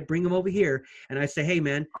prospects and I bring them over here and I say, hey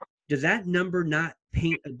man, does that number not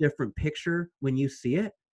paint a different picture when you see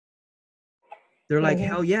it? They're like,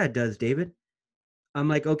 hell yeah, it does, David. I'm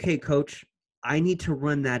like, okay, coach, I need to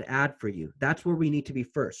run that ad for you. That's where we need to be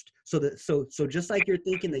first. So just like you're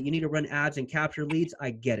thinking that you need to run ads and capture leads,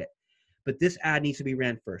 I get it. But this ad needs to be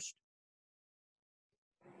ran first.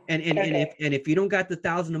 And if you don't got the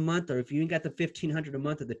 1,000 a month, or if you ain't got the 1,500 a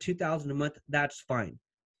month or the 2,000 a month, that's fine.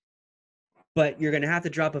 But you're gonna have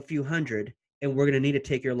to drop a few hundred, and we're gonna need to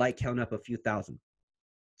take your like count up a few thousand.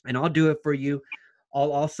 And I'll do it for you.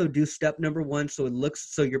 I'll also do step number one, so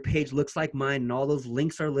your page looks like mine and all those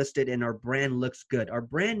links are listed and our brand looks good. Our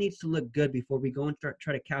brand needs to look good before we go and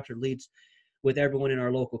try to capture leads with everyone in our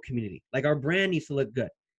local community. Like, our brand needs to look good,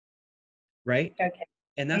 right? Okay.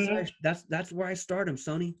 And that's where I start them,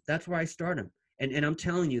 Sony. That's where I start them. And I'm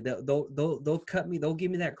telling you, they'll cut me. They'll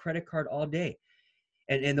give me that credit card all day,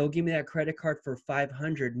 and they'll give me that credit card for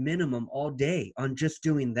 500 minimum all day on just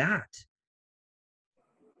doing that.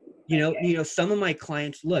 You know, some of my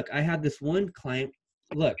clients, look, I had this one client,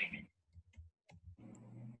 look,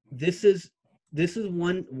 this is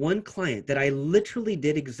one client that I literally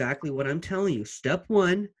did exactly what I'm telling you. Step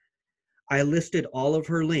one, I listed all of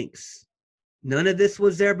her links. None of this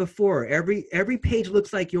was there before. Every page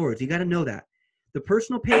looks like yours. You got to know that. The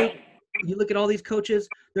personal page, you look at all these coaches,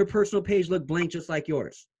 their personal page look blank just like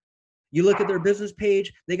yours. You look at their business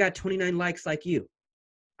page, they got 29 likes like you.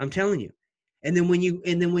 I'm telling you. And then when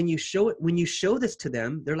you show this to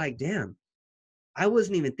them, they're like, damn, I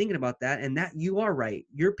wasn't even thinking about that. And that, you are right.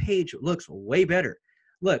 Your page looks way better.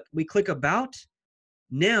 Look, we click about.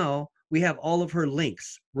 Now we have all of her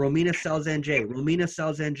links. Romina sells NJ, Romina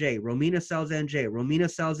sells NJ, Romina sells NJ,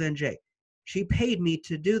 Romina sells NJ. She paid me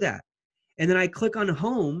to do that. And then I click on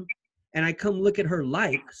home and I come look at her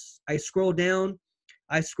likes. I scroll down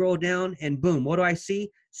and boom, what do I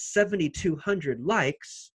see? 7,200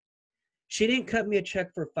 likes. She didn't cut me a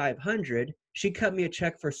check for 500. She cut me a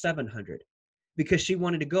check for 700 because she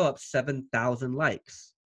wanted to go up 7,000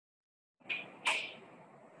 likes.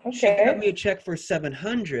 Okay. She cut me a check for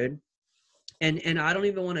 700, and I don't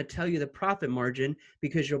even want to tell you the profit margin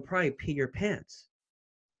because you'll probably pee your pants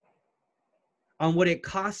on what it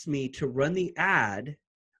cost me to run the ad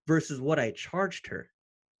versus what I charged her.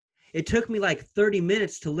 It took me like 30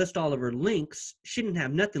 minutes to list all of her links. She didn't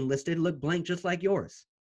have nothing listed. It looked blank just like yours.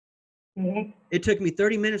 Mm-hmm. It took me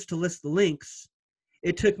 30 minutes to list the links.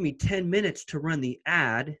 It took me 10 minutes to run the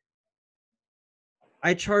ad.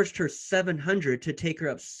 I charged her 700 to take her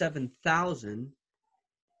up 7,000.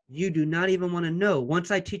 You do not even want to know.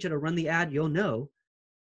 Once I teach her to run the ad, you'll know.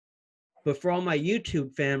 But for all my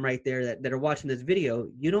YouTube fam right there that are watching this video,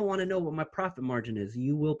 you don't want to know what my profit margin is.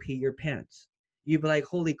 You will pee your pants. You'd be like,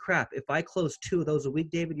 holy crap, if I close 2 of those a week,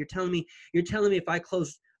 David, you're telling me if I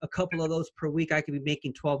close a couple of those per week, I could be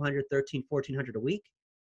making 1,200, 1,300, 1,400 a week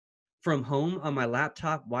from home on my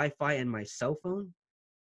laptop, Wi-Fi, and my cell phone?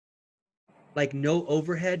 like no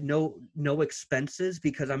overhead, no expenses,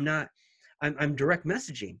 because I'm direct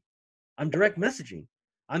messaging. I'm direct messaging.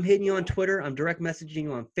 I'm hitting you on Twitter. I'm direct messaging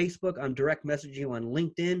you on Facebook. I'm direct messaging you on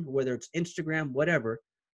LinkedIn, whether it's Instagram, whatever.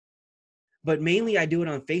 But mainly I do it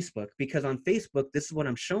on Facebook, because on Facebook, this is what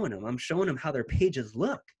I'm showing them. I'm showing them how their pages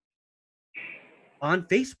look on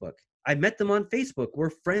Facebook. I met them on Facebook. We're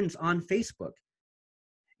friends on Facebook.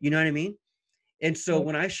 You know what I mean? And so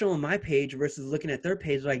when I show them my page versus looking at their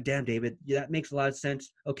page, like, damn, David, yeah, that makes a lot of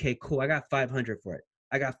sense. Okay, cool. I got 500 for it.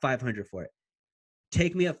 I got 500 for it.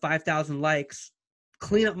 Take me up 5,000 likes,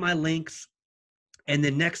 clean up my links. And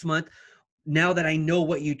then next month, now that I know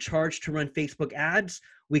what you charge to run Facebook ads,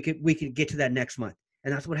 we could get to that next month.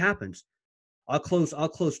 And that's what happens. I'll close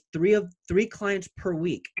three clients per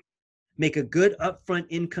week, make a good upfront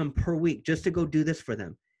income per week just to go do this for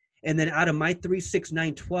them. And then out of my 3, 6,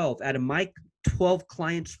 9, 12, out of my 12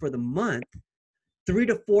 clients for the month, 3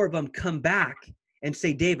 to 4 of them come back and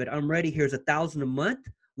say, David, I'm ready. Here's $1,000 a month.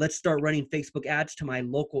 Let's start running Facebook ads to my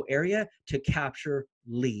local area to capture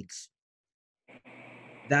leads.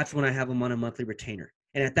 That's when I have them on a monthly retainer.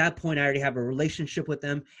 And at that point, I already have a relationship with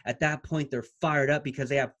them. At that point, they're fired up because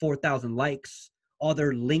they have 4,000 likes. All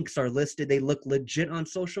their links are listed. They look legit on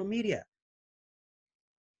social media.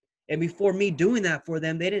 And before me doing that for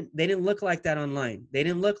them, they didn't look like that online. They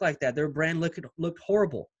didn't look like that. Their brand looked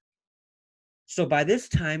horrible. So by this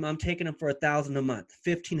time, I'm taking them for $1,000 a month,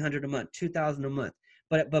 $1,500 a month, $2,000 a month.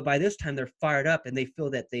 But by this time, they're fired up and they feel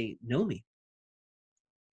that they know me.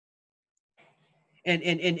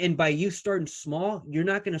 And by you starting small, you're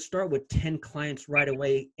not going to start with 10 clients right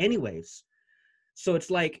away anyways. So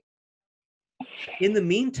it's like, in the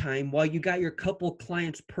meantime, while you got your couple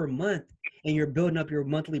clients per month and you're building up your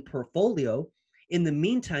monthly portfolio, in the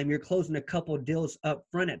meantime, you're closing a couple deals up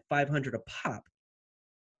front at 500 a pop.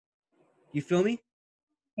 You feel me?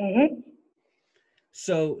 Mm-hmm.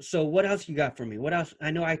 So what else you got for me? What else?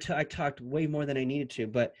 I know I talked way more than I needed to,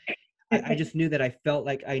 but I just knew that I felt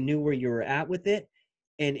like I knew where you were at with it.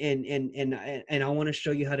 And I want to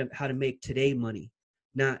show you how to make today money,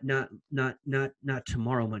 not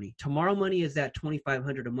tomorrow money. Tomorrow money is that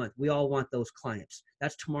 2,500 a month. We all want those clients.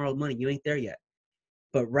 That's tomorrow money. You ain't there yet.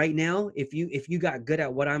 But right now, if you got good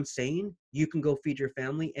at what I'm saying, you can go feed your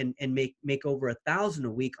family and make over 1,000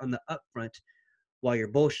 a week on the upfront while you're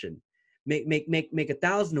bullshitting. Make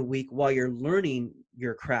 1,000 a week while you're learning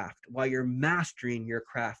your craft, while you're mastering your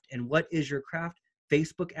craft. And what is your craft?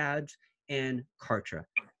 Facebook ads and Kartra.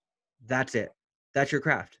 That's it. That's your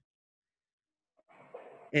craft.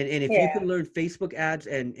 And if you can learn Facebook ads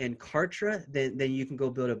and Kartra, then you can go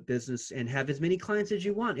build a business and have as many clients as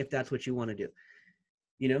you want if that's what you want to do.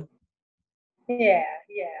 You know? Yeah.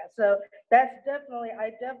 So that's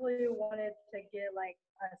I definitely wanted to get like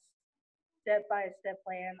a step-by-step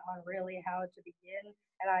plan on really how to begin.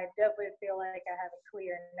 And I definitely feel like I have it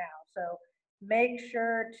clear now. So make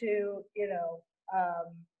sure to,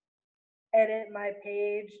 edit my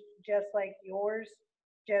page just like yours,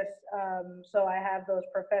 just so I have those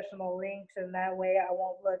professional links, and that way I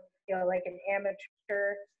won't look, like an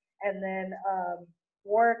amateur. And then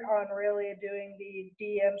work on really doing the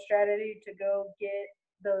DM strategy to go get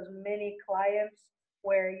those mini clients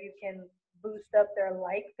where you can boost up their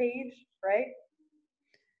like page, right?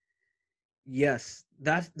 Yes,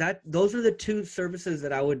 those are the two services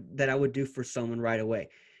that I would do for someone right away.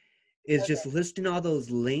 Is just listing all those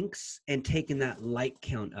links and taking that like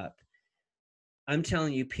count up. I'm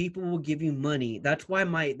telling you, people will give you money. That's why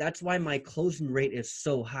my closing rate is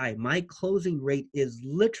so high. My closing rate is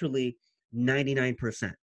literally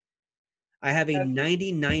 99%. I have a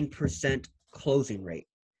 99% closing rate.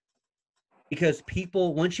 Because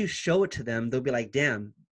people, once you show it to them, they'll be like,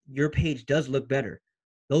 damn, your page does look better.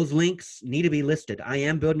 Those links need to be listed. I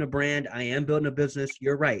am building a brand. I am building a business.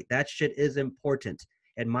 You're right. That shit is important.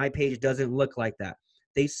 And my page doesn't look like that.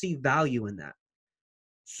 They see value in that.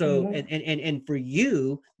 So, and for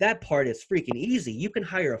you, that part is freaking easy. You can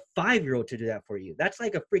hire a 5-year-old to do that for you. That's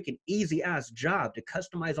like a freaking easy ass job to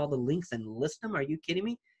customize all the links and list them. Are you kidding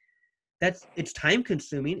me? It's time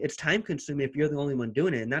consuming. It's time consuming if you're the only one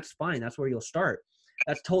doing it, and that's fine. That's where you'll start.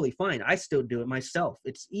 That's totally fine. I still do it myself.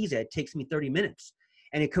 It's easy. It takes me 30 minutes,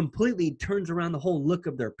 and it completely turns around the whole look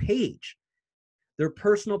of their page, their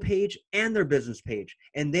personal page and their business page,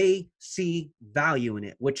 and they see value in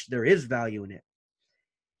it, which there is value in it.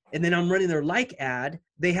 And then I'm running their like ad.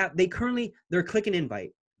 They're clicking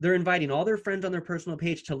invite. They're inviting all their friends on their personal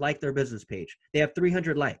page to like their business page. They have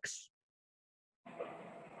 300 likes.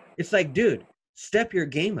 It's like, dude, step your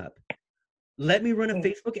game up. Let me run a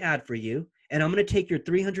Facebook ad for you, and I'm going to take your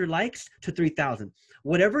 300 likes to 3,000.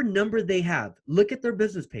 Whatever number they have, look at their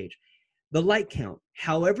business page. the like count,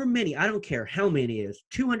 however many, I don't care how many it is,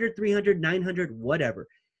 200, 300, 900, whatever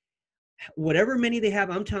many they have,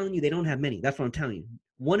 I'm telling you, they don't have many. That's what I'm telling you.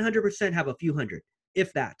 100% have a few hundred,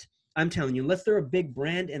 if that. I'm telling you, unless they're a big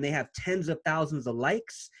brand and they have tens of thousands of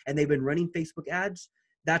likes and they've been running Facebook ads,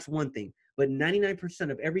 that's one thing. But 99%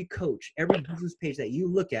 of every coach, every business page that you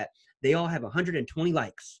look at, they all have 120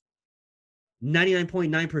 likes.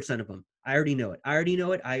 99.9% of them. I already know it. I already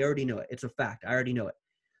know it. I already know it. It's a fact. I already know it.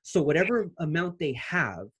 So whatever amount they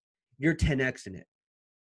have, you're 10x in it.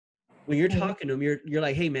 When you're talking to them, you're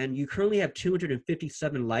like, hey man, you currently have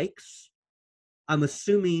 257 likes. I'm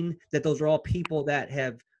assuming that those are all people that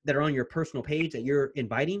are on your personal page that you're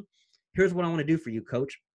inviting. Here's what I want to do for you,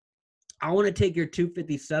 coach. I want to take your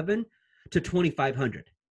 257 to 2,500.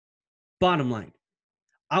 Bottom line,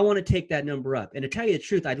 I want to take that number up. And to tell you the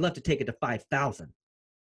truth, I'd love to take it to 5,000.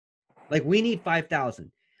 Like, we need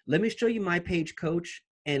 5,000. Let me show you my page, coach,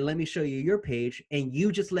 and let me show you your page, and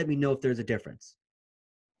you just let me know if there's a difference.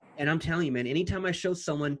 And I'm telling you, man, anytime I show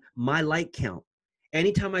someone my like count,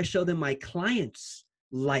 anytime I show them my clients'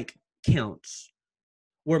 like counts,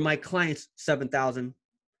 where my clients 7,000,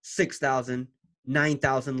 6,000,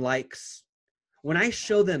 9,000 likes, when I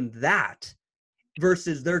show them that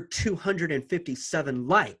versus their 257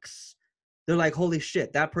 likes, they're like, holy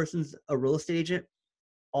shit, that person's a real estate agent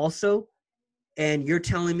also. And you're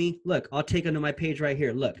telling me, look, I'll take them to my page right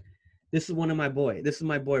here. Look, this is one of my boy. This is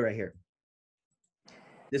my boy right here.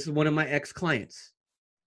 This is one of my ex-clients,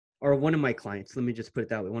 or one of my clients. Let me just put it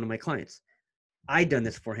that way. One of my clients. I done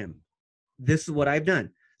this for him. This is what I've done.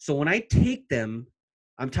 So when I take them,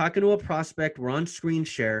 I'm talking to a prospect, we're on screen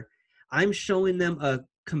share. I'm showing them a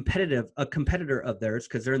competitor of theirs,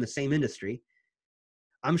 because they're in the same industry.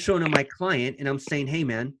 I'm showing them my client and I'm saying, hey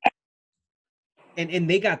man, and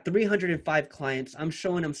they got 305 clients. I'm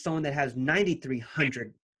showing them someone that has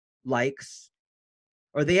 9,300 likes,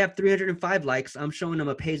 or they have 305 likes. I'm showing them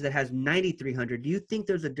a page that has 9,300. Do you think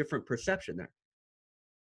there's a different perception there?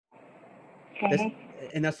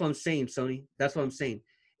 And that's what I'm saying, Sony. That's what I'm saying,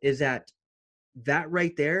 is that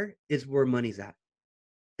right there is where money's at.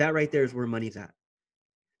 That right there is where money's at.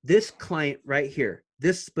 This client right here,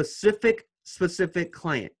 this specific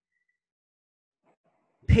client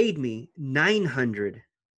paid me $900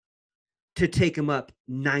 to take him up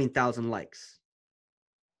 9,000 likes.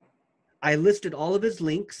 I listed all of his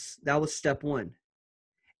links. That was step one.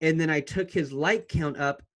 And then I took his like count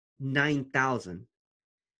up 9,000.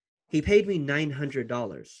 He paid me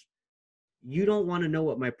 $900. You don't want to know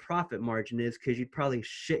what my profit margin is, because you'd probably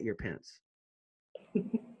shit your pants.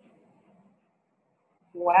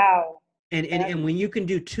 Wow. And when you can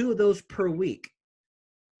do 2 of those per week,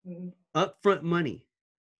 upfront money,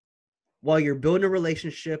 while you're building a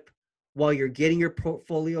relationship, while you're getting your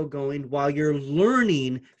portfolio going, while you're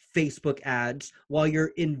learning Facebook ads, while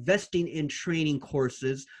you're investing in training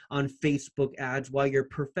courses on Facebook ads, while you're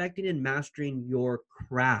perfecting and mastering your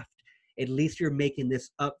craft, at least you're making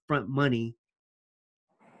this upfront money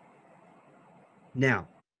now.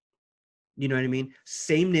 You know what I mean?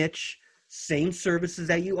 Same niche, same services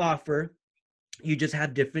that you offer. You just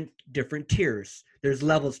have different tiers. There's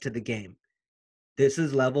levels to the game. This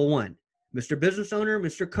is level 1. Mr. Business Owner,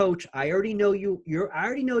 Mr. Coach, I already know I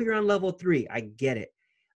already know you're on level 3. I get it.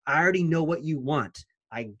 I already know what you want.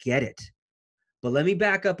 I get it. But let me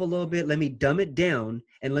back up a little bit. Let me dumb it down,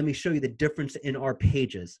 and let me show you the difference in our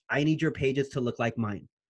pages. I need your pages to look like mine.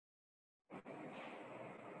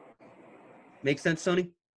 Make sense,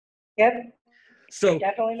 Sony? Yep. So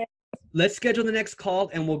Definitely. Let's schedule the next call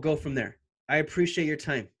and we'll go from there. I appreciate your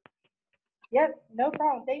time. Yep, no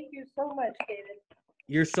problem. Thank you so much, David.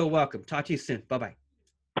 You're so welcome. Talk to you soon. Bye-bye.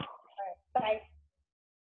 All right, bye.